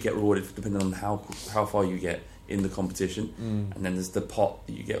pot that you get rewarded for depending on how far you get in the competition, and then there's the pot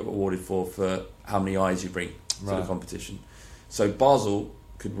that you get rewarded for how many eyes you bring to the competition. So Basel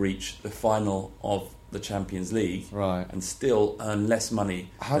could reach the final of the Champions League and still earn less money.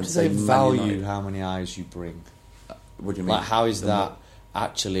 How do they value how many eyes you bring? What do you mean? Like, how is that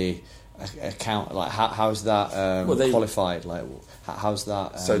actually account? Like, how is that qualified? Like, how's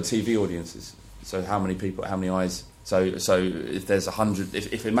that? So TV audiences. So how many people? How many eyes? So if there's 100,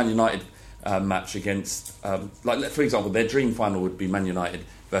 if a Man United match against, like for example, their dream final would be Man United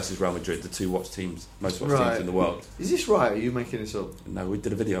versus Real Madrid, the 2 most watched teams in the world. Is this right? Are you making this up? No, we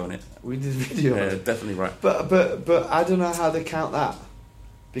did a video on it. We did a video. Yeah, on it? Definitely right. But I don't know how they count that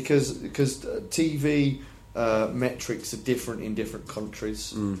because TV metrics are different in different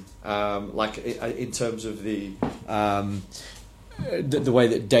countries. Like in terms of the way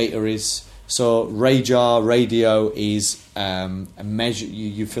that data is. So radio is a measure.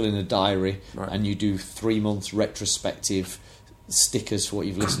 You fill in a diary and you do 3 months retrospective stickers for what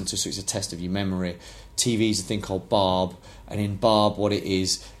you've listened to. So it's a test of your memory. TV is a thing called Barb, and in Barb, what it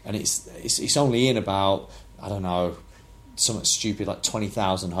is, and it's only in about, I don't know, something stupid like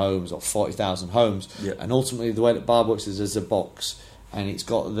 20,000 homes or 40,000 homes. Yeah. And ultimately, the way that Barb works is there's a box. And it's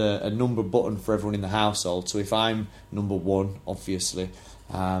got a number button for everyone in the household. So if I'm number 1, obviously,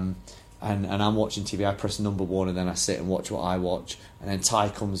 and I'm watching TV, I press number 1 and then I sit and watch what I watch. And then Ty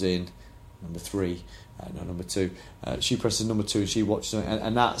comes in, number 3, number 2. She presses number 2 and she watches something.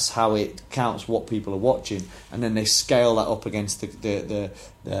 And that's how it counts what people are watching. And then they scale that up against the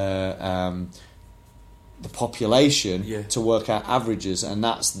population to work out averages. And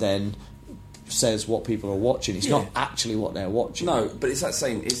that's then says what people are watching. It's not actually what they're watching. No, but it's that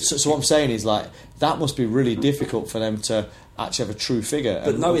same. So what I'm saying is, like, that must be really difficult for them to actually have a true figure.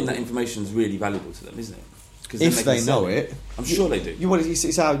 But knowing that information is really valuable to them, isn't it? If they know it, I'm sure they do.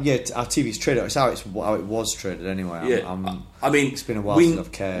 It's how our TV's traded. It's how it was traded anyway. I mean, it's been a while since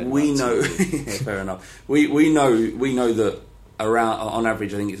I've cared. We know, fair enough. We know that around on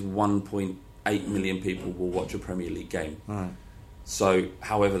average, I think it's 1.8 million people will watch a Premier League game. Right. So,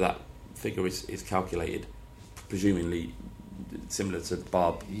 however that figure is calculated, presumably similar to the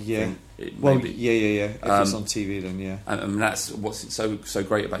Barb thing. If it's on TV, then and that's what's so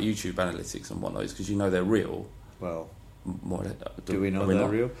great about YouTube analytics and whatnot, is because you know they're real. Well, do we know they're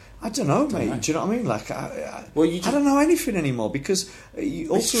real? I don't know, mate. Do you know what I mean? Like, I don't know anything anymore because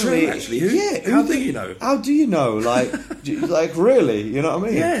ultimately, it's true, actually. How do you know? How do you know? Like, like really? You know what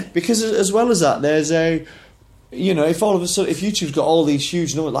I mean? Yeah. Because as well as that, there's a. You know, if all of a sudden, if YouTube's got all these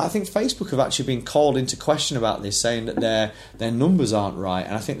huge numbers, like I think Facebook have actually been called into question about this, saying that their numbers aren't right,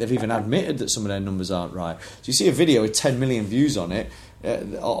 and I think they've even admitted that some of their numbers aren't right. So you see a video with 10 million views on it,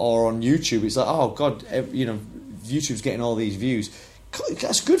 or on YouTube, it's like, oh God, YouTube's getting all these views.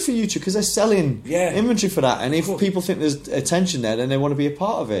 that's good for YouTube because they're selling inventory for that, and if people think there's attention there, then they want to be a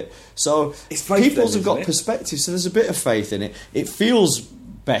part of it. So people have got perspective, so there's a bit of faith in it. It feels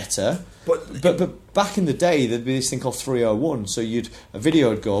better, but back in the day there'd be this thing called 301. So a video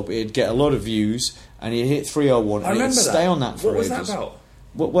would go up, it'd get a lot of views, and you'd hit 301, and it'd stay on that for ages. What was that about?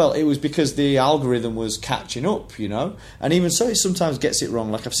 Well, it was because the algorithm was catching up, and even so, it sometimes gets it wrong.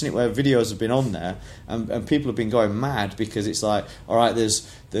 Like I've seen it where videos have been on there, and people have been going mad because it's like, all right, there's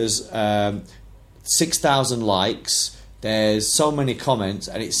 6,000 likes, there's so many comments,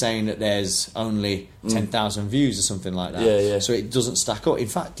 and it's saying that there's only 10,000 views or something like that. Yeah. So it doesn't stack up. In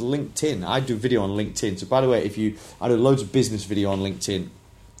fact, LinkedIn, I do video on LinkedIn. So by the way, I do loads of business video on LinkedIn,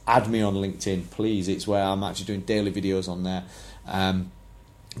 add me on LinkedIn, please. It's where I'm actually doing daily videos on there.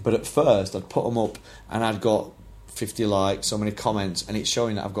 But at first, I'd put them up and I'd got 50 likes, so many comments, and it's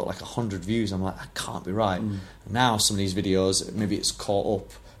showing that I've got like 100 views. I'm like, that can't be right. Now some of these videos, maybe it's caught up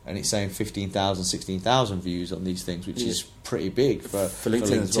and it's saying 15,000, 16,000 views on these things, which is pretty big for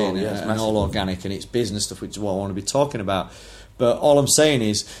LinkedIn as well, and all organic, and it's business stuff, which is what I want to be talking about. But all I'm saying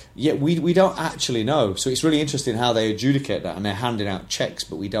is, we don't actually know. So it's really interesting how they adjudicate that, and they're handing out checks,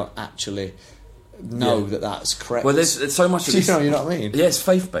 but we don't actually know that that's correct. Well, there's so much of this. You know what I mean? Yeah, it's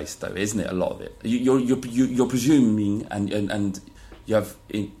faith based though, isn't it? A lot of it. You're presuming, and you have.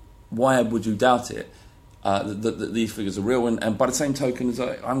 Why would you doubt it? That these figures are real, and by the same token,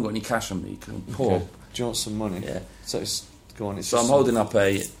 I haven't got any cash on me. Poor. Okay. Do you want some money? Yeah. So go on. So I'm holding up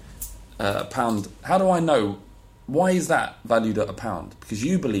a pound. How do I know? Why is that valued at £1? Because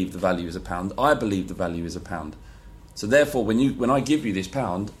you believe the value is £1. I believe the value is £1. So therefore, when I give you this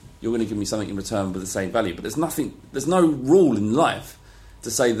pound, you're going to give me something in return with the same value. But there's no rule in life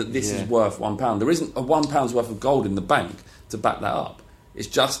to say that this is worth £1. There isn't a £1 worth of gold in the bank to back that up. It's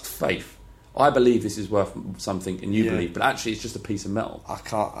just faith. I believe this is worth something, and you believe, but actually it's just a piece of metal. I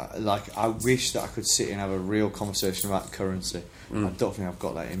can't. I wish that I could sit and have a real conversation about currency. I don't think I've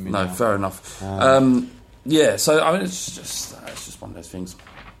got that in me. No, now. fair enough. So I mean, it's just one of those things.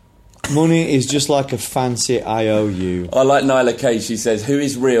 Money is just like a fancy IOU. I like Nyla Kay. She says, "Who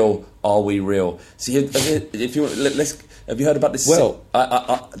is real? Are we real?" See, if you have you heard about this?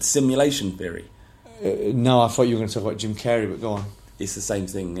 Simulation theory? No, I thought you were going to talk about Jim Carrey, but go on. It's the same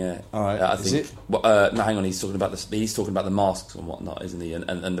thing, yeah. All right, I think. Is it? Well, no, hang on. He's talking about the masks and whatnot, isn't he?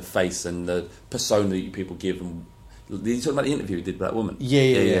 And the face and the persona that people give. And he's talking about the interview he did with that woman.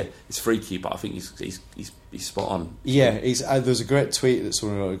 Yeah. It's freaky, but I think he's spot on. Yeah, there's a great tweet that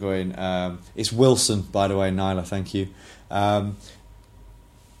someone wrote going. It's Wilson, by the way, Nyla. Thank you. What are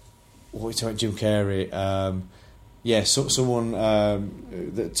we talking about? Jim Carrey. Someone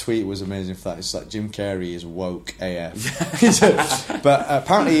that tweet was amazing for that. It's like Jim Carrey is woke AF. But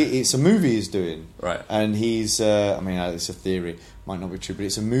apparently it's a movie he's doing. Right. And he's, it's a theory, might not be true, but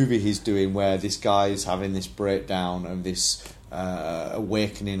it's a movie he's doing where this guy is having this breakdown of this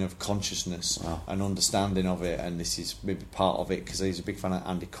awakening of consciousness and understanding of it, and this is maybe part of it because he's a big fan of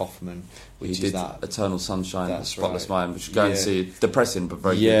Andy Kaufman, which he is did that Eternal Sunshine, Spotless right. Mind, which you go and see. Depressing, but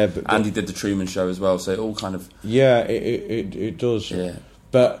very good. But Andy did the Truman Show as well, so it all kind of it does. Yeah,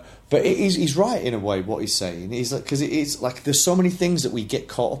 but he's right in a way. What he's saying is like, because it's like there's so many things that we get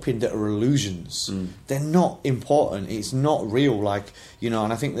caught up in that are illusions. They're not important. It's not real. Like, and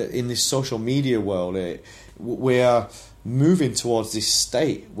I think that in this social media world, we are moving towards this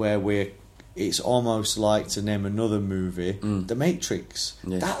state where it's almost like, to name another movie, The Matrix.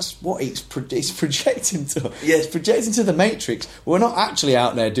 Yeah. That's what it's projecting to. Yeah. It's projecting to The Matrix. We're not actually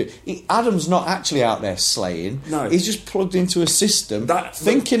out there Adam's not actually out there slaying. No. He's just plugged into a system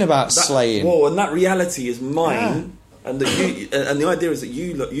thinking about slaying. Well, and that reality is mine, and the idea is that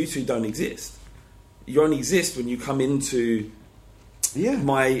you two don't exist. You only exist when you come into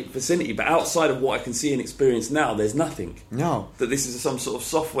my vicinity, but outside of what I can see and experience now, there's nothing. No. That this is some sort of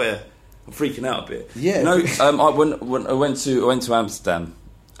software. I'm freaking out a bit. Yeah. No, when I went to Amsterdam,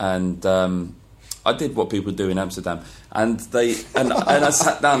 and I did what people do in Amsterdam, and I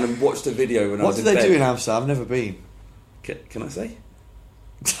sat down and watched a video when I was in bed. What do they do in Amsterdam? I've never been. Can I say?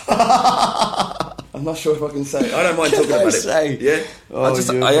 I'm not sure if I can say. I don't mind talking about it. Yeah.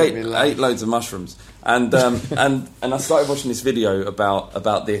 I ate loads of mushrooms, and I started watching this video about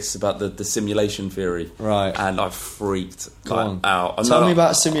the simulation theory. Right. And I freaked out. Tell me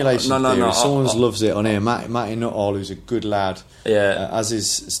about simulation theory. Someone loves it on here. Matty Nuttall, who's a good lad. Yeah. As is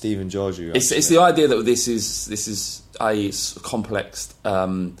Stephen Georgiou. It's the idea that this is a complex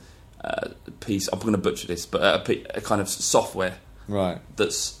piece. I'm going to butcher this, but a kind of software. Right.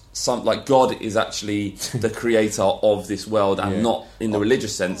 That's like God is actually the creator of this world, and not in the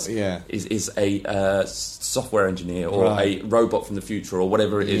religious sense. Is a software engineer or a robot from the future or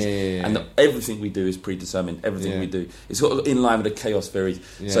whatever it is, and everything we do is predetermined. Everything we do is sort of in line with the chaos theory,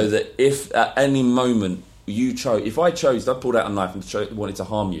 so that if at any moment you chose, if I pulled out a knife and wanted to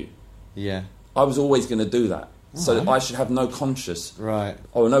harm you, I was always going to do that. So that I should have no conscience,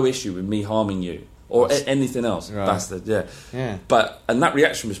 or no issue with me harming you. Or anything else, bastard, But, and that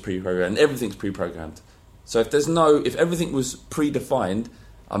reaction was pre-programmed, and everything's pre-programmed. So if everything was predefined,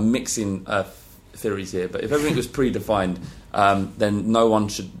 I'm mixing theories here, but if everything was predefined, then no one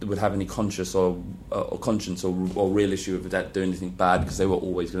would have any conscience or real issue with that doing anything bad, because they were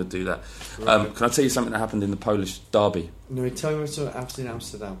always going to do that. Can I tell you something that happened in the Polish derby? No, tell me something happened in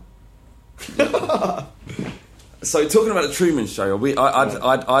Amsterdam. So talking about the Truman Show,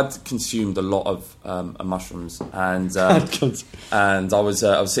 I'd consumed a lot of mushrooms, and I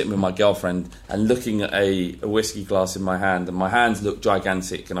was sitting with my girlfriend and looking at a whiskey glass in my hand, and my hands looked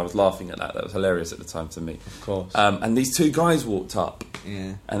gigantic, and I was laughing at that. That was hilarious at the time to me. Of course. And these two guys walked up,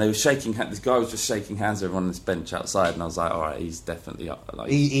 and they were shaking hands. This guy was just shaking hands with everyone on this bench outside, and I was like, all right, he's definitely up. Like,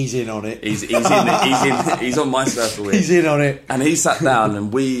 he's in on it. He's on my circle here. He's in on it. And he sat down,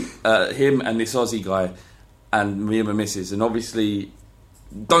 and him and this Aussie guy, and me and my missus, and obviously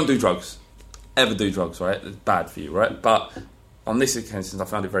don't do drugs, ever do drugs, right? It's bad for you, right? But on this occasion I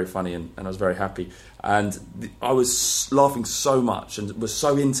found it very funny, and I was very happy, and I was laughing so much and was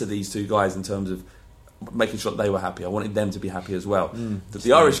so into these two guys in terms of making sure that they were happy. I wanted them to be happy as well. That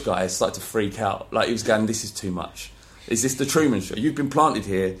the Irish guy started to freak out, like he was going, this is too much. Is this the Truman Show? You've been planted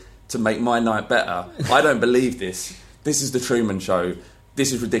here to make my night better. I don't believe this. This is the Truman Show.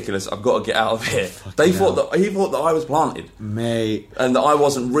 This is ridiculous. I've got to get out of here. He thought that I was planted, mate, and that I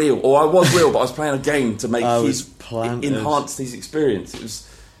wasn't real, or I was real, but I was playing a game to make enhance his experience.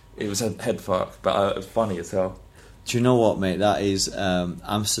 It was a head fuck, but it was funny as hell. Do you know what, mate? That is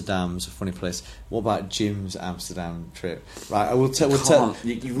Amsterdam's a funny place. What about Jim's Amsterdam trip? Right, I will tell.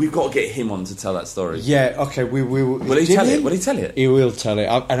 We've got to get him on to tell that story. Yeah, okay. Will he tell it? Will he tell it? He will tell it.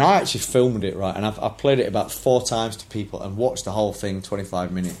 And I actually filmed it, right? And I've played it about 4 times to people and watched the whole thing,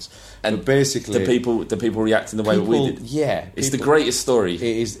 25 minutes. And but basically, the people react in the way that we did. Yeah, it's the greatest story. It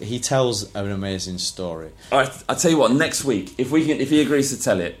is. He tells an amazing story. All right, I tell you what. Next week, if he agrees to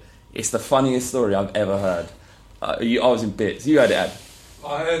tell it, it's the funniest story I've ever heard. I was in bits. You heard it, Ed?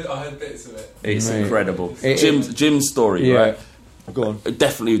 I heard bits of it. It's incredible. Jim's story, right? Go on.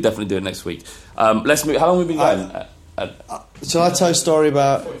 Definitely do it next week. Let's move. How long have we been going? Shall I tell you a story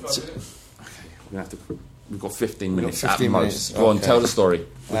about? Okay, we've got 15 minutes at most. Go on, tell the story.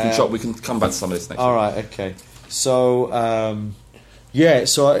 We can come back to some of this next week. All right. Okay. So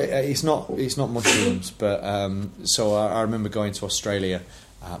so it's not mushrooms, but so I remember going to Australia.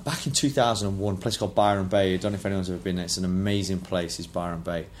 Back in 2001, a place called Byron Bay. I don't know if anyone's ever been there. It's an amazing place, is Byron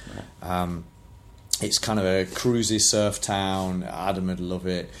Bay. It's kind of a cruisy surf town. Adam would love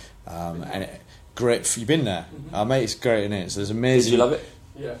it. And great. You've been there? Mate, it's great, isn't it? So there's amazing... Did you love it?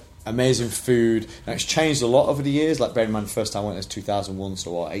 Yeah. Amazing food. And it's changed a lot over the years. Like, bear in mind, the first time I went was 2001,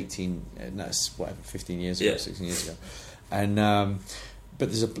 so 15 years ago, 16 years ago. And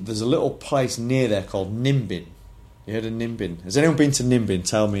but there's a little place near there called Nimbin. You heard of Nimbin? Has anyone been to Nimbin?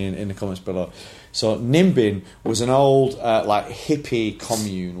 Tell me in the comments below. So Nimbin was an old hippie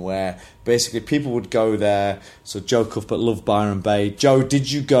commune where basically people would go there. So Joe Cuthbert loved Byron Bay. Joe,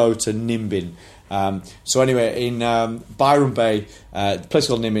 did you go to Nimbin? So anyway, in Byron Bay, a place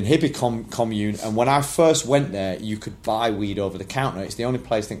called Nimbin, hippie commune. And when I first went there, you could buy weed over the counter. It's the only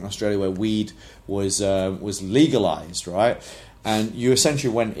place, I think, in Australia where weed was legalised, right? And you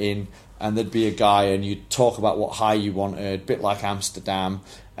essentially went in, and there'd be a guy, and you'd talk about what high you wanted, a bit like Amsterdam,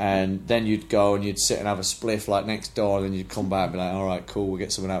 and then you'd go and you'd sit and have a spliff like next door, and then you'd come back and be like, all right, cool, we'll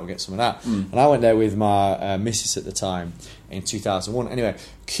get some of that. And I went there with my missus at the time in 2001. Anyway,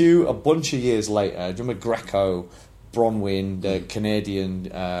 a bunch of years later, do you remember Greco, Bronwyn, the Canadian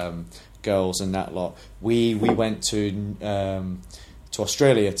girls and that lot? We went to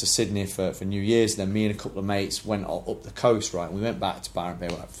Australia, to Sydney for New Year's. Then me and a couple of mates went up the coast, right? And we went back to Byron Bay.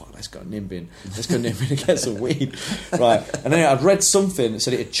 We're like, fuck, let's go to Nimbin and get some weed, right? And then I'd read something that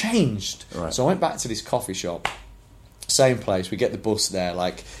said it had changed, right. So I went back to this coffee shop, same place. We get the bus there.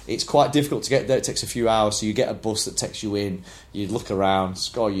 Like, it's quite difficult to get there. It takes a few hours, so you get a bus that takes you in. You look around,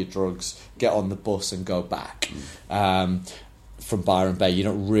 score your drugs, get on the bus, and go back. From Byron Bay, you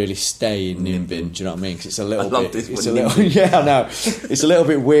don't really stay in Nimbin. Do you know what I mean? Because it's a little bit. It's a little, yeah, I know. It's a little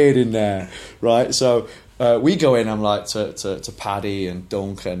bit weird in there, right? So we go in. I'm like to Paddy and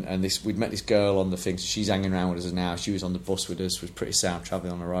Dunk and this. We'd met this girl on the thing. So she's hanging around with us now. She was on the bus with us. Was pretty sound,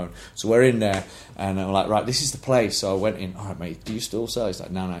 travelling on her own. So we're in there, and I'm like, right, this is the place. So I went in. All right, mate, do you still sell? He's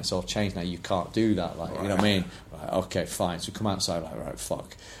like, no, it's all changed now. You can't do that. Like, you know what I mean? Like, okay, fine. So we come outside. Like, right,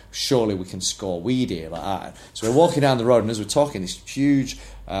 fuck. Surely we can score weed here like that. So we're walking down the road, and as we're talking, this huge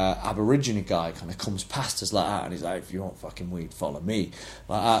Aborigine guy kind of comes past us like that, and he's like, if you want fucking weed, follow me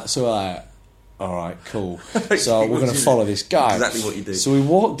like that. So we're like, all right, cool. So we're going to follow this guy. Exactly what you do. So we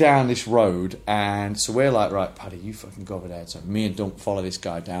walk down this road, and so we're like, right, Paddy, you fucking go over there. So me and Dunk follow this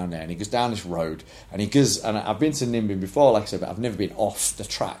guy down there, and he goes down this road, and he goes, and I've been to Nimbin before, like I said, but I've never been off the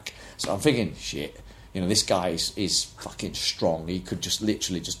track. So I'm thinking, shit, you know, this guy is fucking strong. He could just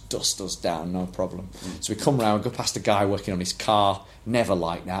literally just dust us down, no problem. So we come round, go past a guy working on his car, never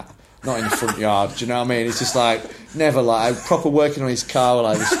like that. Not in the front yard, do you know what I mean? It's just like, never like, proper working on his car, we're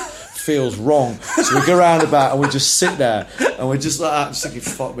like, this feels wrong. So we go round about and we just sit there, and we're just like, just thinking,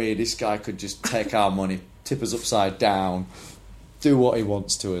 fuck me, this guy could just take our money, tip us upside down, do what he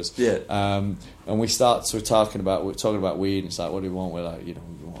wants to us. Yeah. And we're talking about weed, and it's like, what do you want? We're like, you know,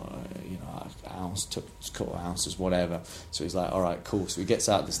 we want ounce, couple of ounces, whatever. So he's like, all right, cool. So he gets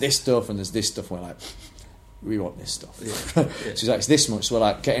out, there's this stuff and there's this stuff, and we're like, we want this stuff. Yeah. So he's like, it's this much. So we're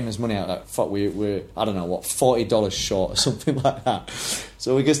like, getting his money out, like, fuck, we're I don't know what, $40 short or something like that.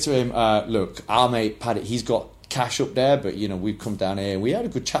 So we goes to him, look, our mate Paddy, he's got cash up there, but you know, we've come down here. We had a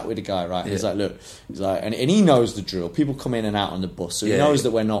good chat with the guy, right? Yeah. He's like, look, and he knows the drill. People come in and out on the bus, so he knows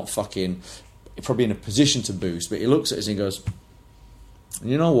that we're not fucking probably in a position to boost. But he looks at us and he goes,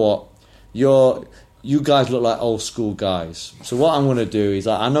 you know what? You guys look like old school guys. So what I'm going to do is,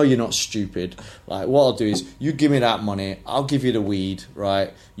 like, I know you're not stupid. Like, what I'll do is, you give me that money, I'll give you the weed,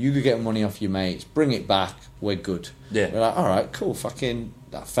 right? You could get money off your mates, bring it back, we're good. Yeah. We're like, all right, cool, fucking,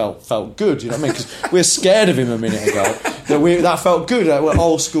 that felt good, you know what I mean? Because we were scared of him a minute ago. That felt good, like, we're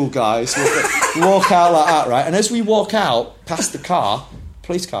old school guys. We walk out like that, right? And as we walk out, past the car,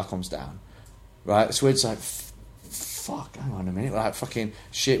 police car comes down, right? So we're just like, fuck, hang on a minute, like, fucking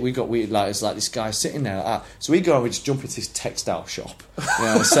shit, we got weird, like, it's like this guy sitting there like that. So we go and we just jump into this textile shop, you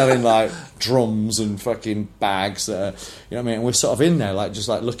know, selling like drums and fucking bags that are, you know what I mean, and we're sort of in there, like, just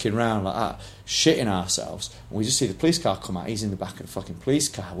like looking around like that, shitting ourselves, and we just see the police car come out. He's in the back of the fucking police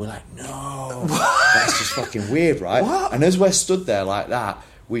car. We're like, no, that's just fucking weird, right? What? And as we're stood there like that,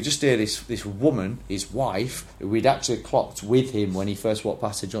 we just hear this woman, his wife, who we'd actually clocked with him when he first walked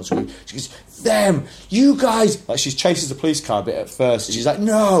past the Johnson. She goes, them, you guys. Like, she chases the police car a bit at first. And she's like,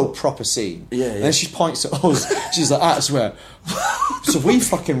 no, proper scene. Yeah. And then she points at us. She's like, I swear. So we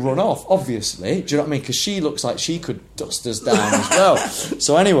fucking run off, obviously. Do you know what I mean? Because she looks like she could dust us down as well.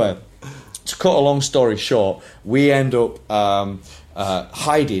 So anyway, to cut a long story short, we end up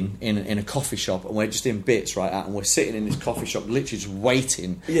hiding in a coffee shop, and we're just in bits, right? And we're sitting in this coffee shop, literally just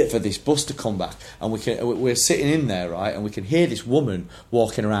waiting for this bus to come back. And we're sitting in there, right? And we can hear this woman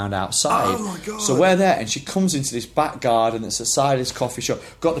walking around outside. Oh my God. So we're there, and she comes into this back garden that's aside this coffee shop,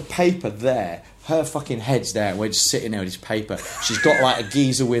 got the paper there. Her fucking head's there, and we're just sitting there with this paper. She's got like a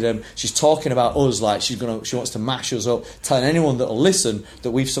geezer with him. She's talking about us like she wants to mash us up, telling anyone that'll listen that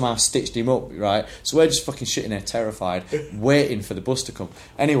we've somehow stitched him up, right? So we're just fucking sitting there terrified, waiting for the bus to come.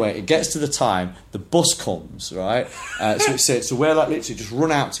 Anyway, it gets to the time, the bus comes, right? So we're like literally just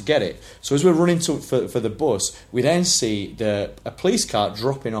run out to get it. So as we're running for the bus, we then see a police car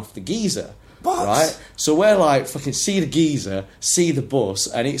dropping off the geezer. What? Right? So we're like, fucking see the geezer, see the bus,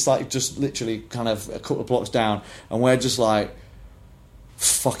 and it's like just literally kind of a couple of blocks down, and we're just like,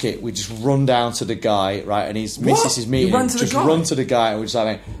 fuck it, we just run down to the guy, right, and his missus is meeting him, just run to the guy, and we're just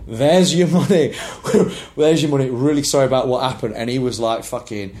like, there's your money, there's your money, really sorry about what happened. And he was like,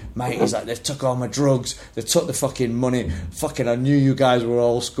 fucking, mate, he's like, they've took all my drugs, they took the fucking money, fucking, I knew you guys were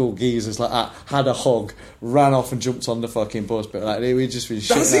old school geezers like that, had a hug, ran off and jumped on the fucking bus, but like, we just been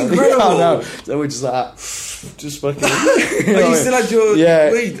shit. That's incredible. I know. So we're just like, just fucking, you still had your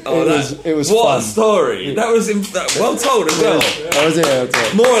weed? Oh, it was what fun. A story. That was well told as well. That was it.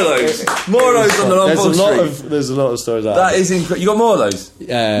 More of those on the long street. There's a lot of stories like that. Is incredible. You got more of those?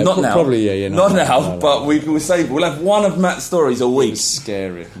 Not now. Probably, yeah. Not now, but we'll save. We'll have one of Matt's stories a week. It's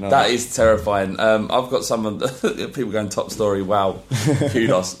scary. That is terrifying. I've got some of the people going top story. Wow,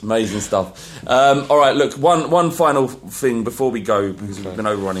 kudos, amazing stuff. All right, look, one final thing before we go, because we've been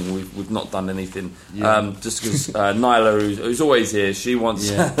overrunning. We've not done anything. Just because Nyla, who's always here, she wants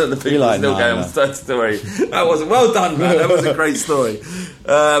the people like still going on third story. That was well done, man. That was a great story.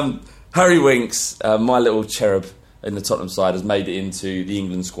 Harry Winks, my little cherub in the Tottenham side, has made it into the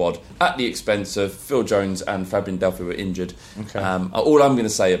England squad at the expense of Phil Jones and Fabian Delphi were injured. Okay. All I'm going to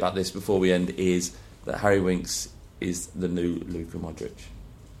say about this before we end is that Harry Winks is the new Luka Modric.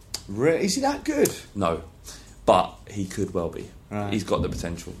 Is he that good? No, but he could well be. Right. He's got the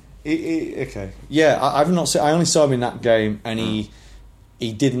potential. Okay. Yeah, I've not seen. I only saw him in that game, and he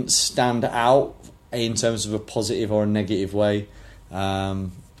didn't stand out in terms of a positive or a negative way.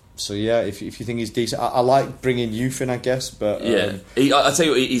 So yeah, if you think he's decent, I like bringing youth in, I guess. But I tell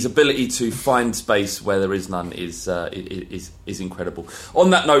you, his ability to find space where there is none is incredible.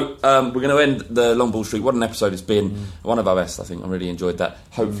 On that note, we're going to end the long ball streak. What an episode it's been! One of our best, I think. I really enjoyed that.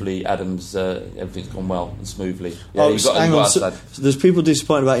 Hopefully, Adams, everything's gone well and smoothly. Yeah, hang on. So there's people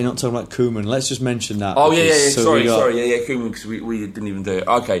disappointed about you not talking about Koeman. Let's just mention that. Oh yeah. Sorry, Koeman, because we didn't even do it.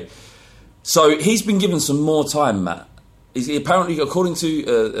 Okay, so he's been given some more time, Matt. He apparently, according to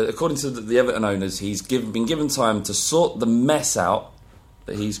the Everton owners, he's been given time to sort the mess out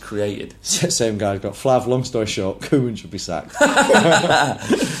that he's created. Same guy's got Flav. Long story short, Koeman should be sacked.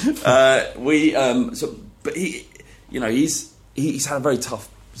 But he's had a very tough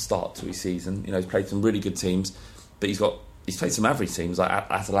start to his season. He's played some really good teams, but he's played some average teams like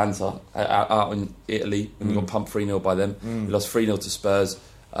Atalanta out in Italy, and he got pumped 3-0 by them. He lost 3-0 to Spurs,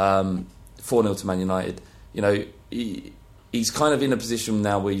 4-0 to Man United. He's kind of in a position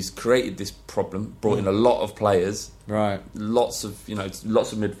now where he's created this problem, brought in a lot of players, right? Lots of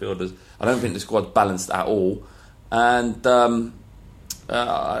midfielders. I don't think the squad's balanced at all, and he's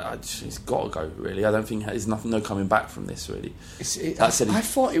got to go. Really, I don't think there's no coming back from this. Really, I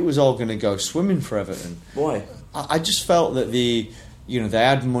thought it was all going to go swimming for Everton. Why? I just felt that they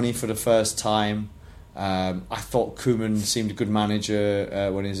had money for the first time. I thought Koeman seemed a good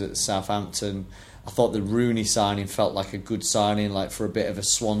manager when he was at Southampton. I thought the Rooney signing felt like a good signing, like for a bit of a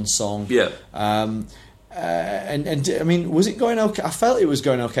swan song. Yeah. And I mean, was it going okay? I felt it was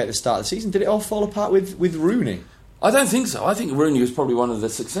going okay at the start of the season. Did it all fall apart with Rooney? I don't think so. I think Rooney was probably one of the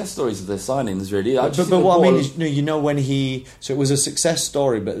success stories of their signings, really. But what I mean is, when so it was a success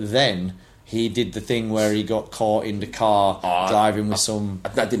story, but then he did the thing where he got caught in the car driving with some...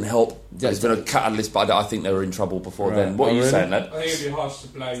 That didn't help. There's been a catalyst, but I think they were in trouble before then. What are you saying, lad? I think it'd be harsh to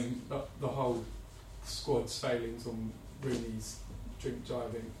blame the whole squad's failings on Rooney's drink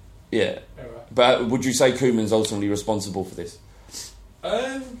driving era. But would you say Koeman's ultimately responsible for this?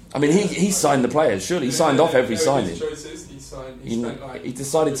 I mean, he signed the players. Surely he signed off every signing. He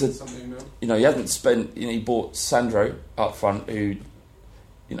decided to. He hasn't spent. He bought Sandro up front, who,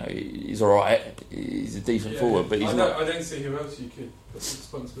 he's all right. He's a decent forward, but he's not. I don't see who else you could put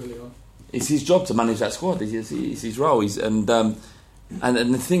responsibility on. It's his job to manage that squad. It's his role. And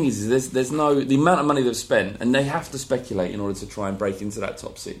the thing is, there's the amount of money they've spent, and they have to speculate in order to try and break into that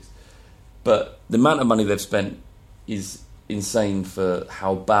top six. But the amount of money they've spent is insane for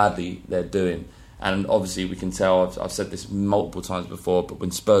how badly they're doing. And obviously, we can tell. I've said this multiple times before, but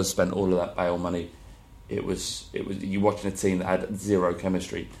when Spurs spent all of that Bale money, it was you watching a team that had zero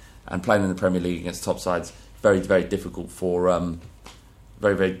chemistry, and playing in the Premier League against top sides, very very difficult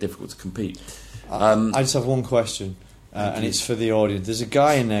very very difficult to compete. I just have one question. And it's for the audience. There's a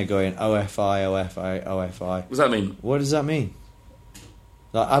guy in there going OFI, OFI, OFI. What does that mean? What does that mean?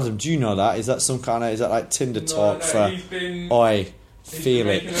 Like, Adam, do you know that? Is that some kind of... Is that like Tinder talk for... He's been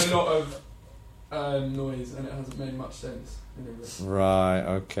making a lot of noise, and it hasn't made much sense in English. Right,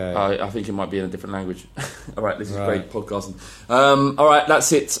 okay. I think it might be in a different language. All right, this is great podcasting. All right,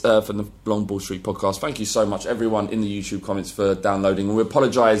 that's it for the Long Ball Street podcast. Thank you so much, everyone, in the YouTube comments for downloading. And we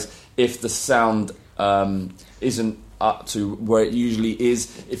apologise if the sound isn't up to where it usually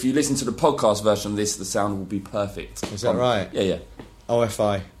is. If you listen to the podcast version of this, the sound will be perfect. Is that right? Yeah.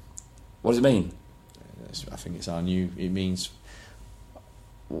 OFI. What does it mean? I think it's our new... It means...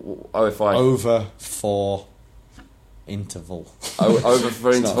 OFI. Over for interval. Over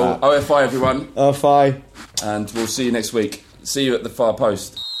for interval. OFI, everyone. OFI. And we'll see you next week. See you at the Far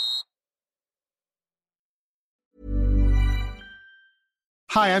Post.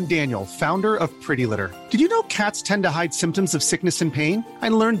 Hi, I'm Daniel, founder of Pretty Litter. Did you know cats tend to hide symptoms of sickness and pain? I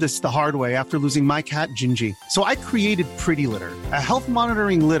learned this the hard way after losing my cat, Gingy. So I created Pretty Litter, a health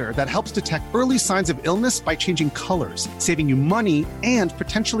monitoring litter that helps detect early signs of illness by changing colors, saving you money and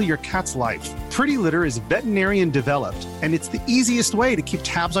potentially your cat's life. Pretty Litter is veterinarian developed, and it's the easiest way to keep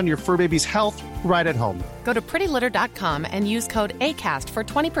tabs on your fur baby's health right at home. Go to prettylitter.com and use code ACAST for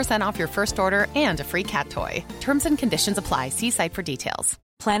 20% off your first order and a free cat toy. Terms and conditions apply. See site for details.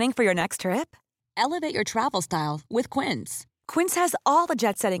 Planning for your next trip? Elevate your travel style with Quince. Quince has all the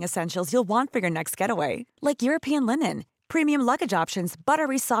jet-setting essentials you'll want for your next getaway, like European linen, premium luggage options,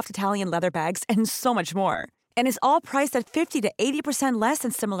 buttery soft Italian leather bags, and so much more. And is all priced at 50 to 80% less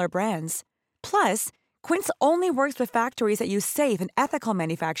than similar brands. Plus, Quince only works with factories that use safe and ethical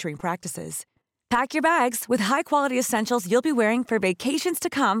manufacturing practices. Pack your bags with high-quality essentials you'll be wearing for vacations to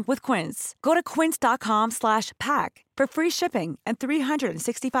come with Quince. Go to quince.com/pack for free shipping and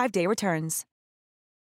 365-day returns.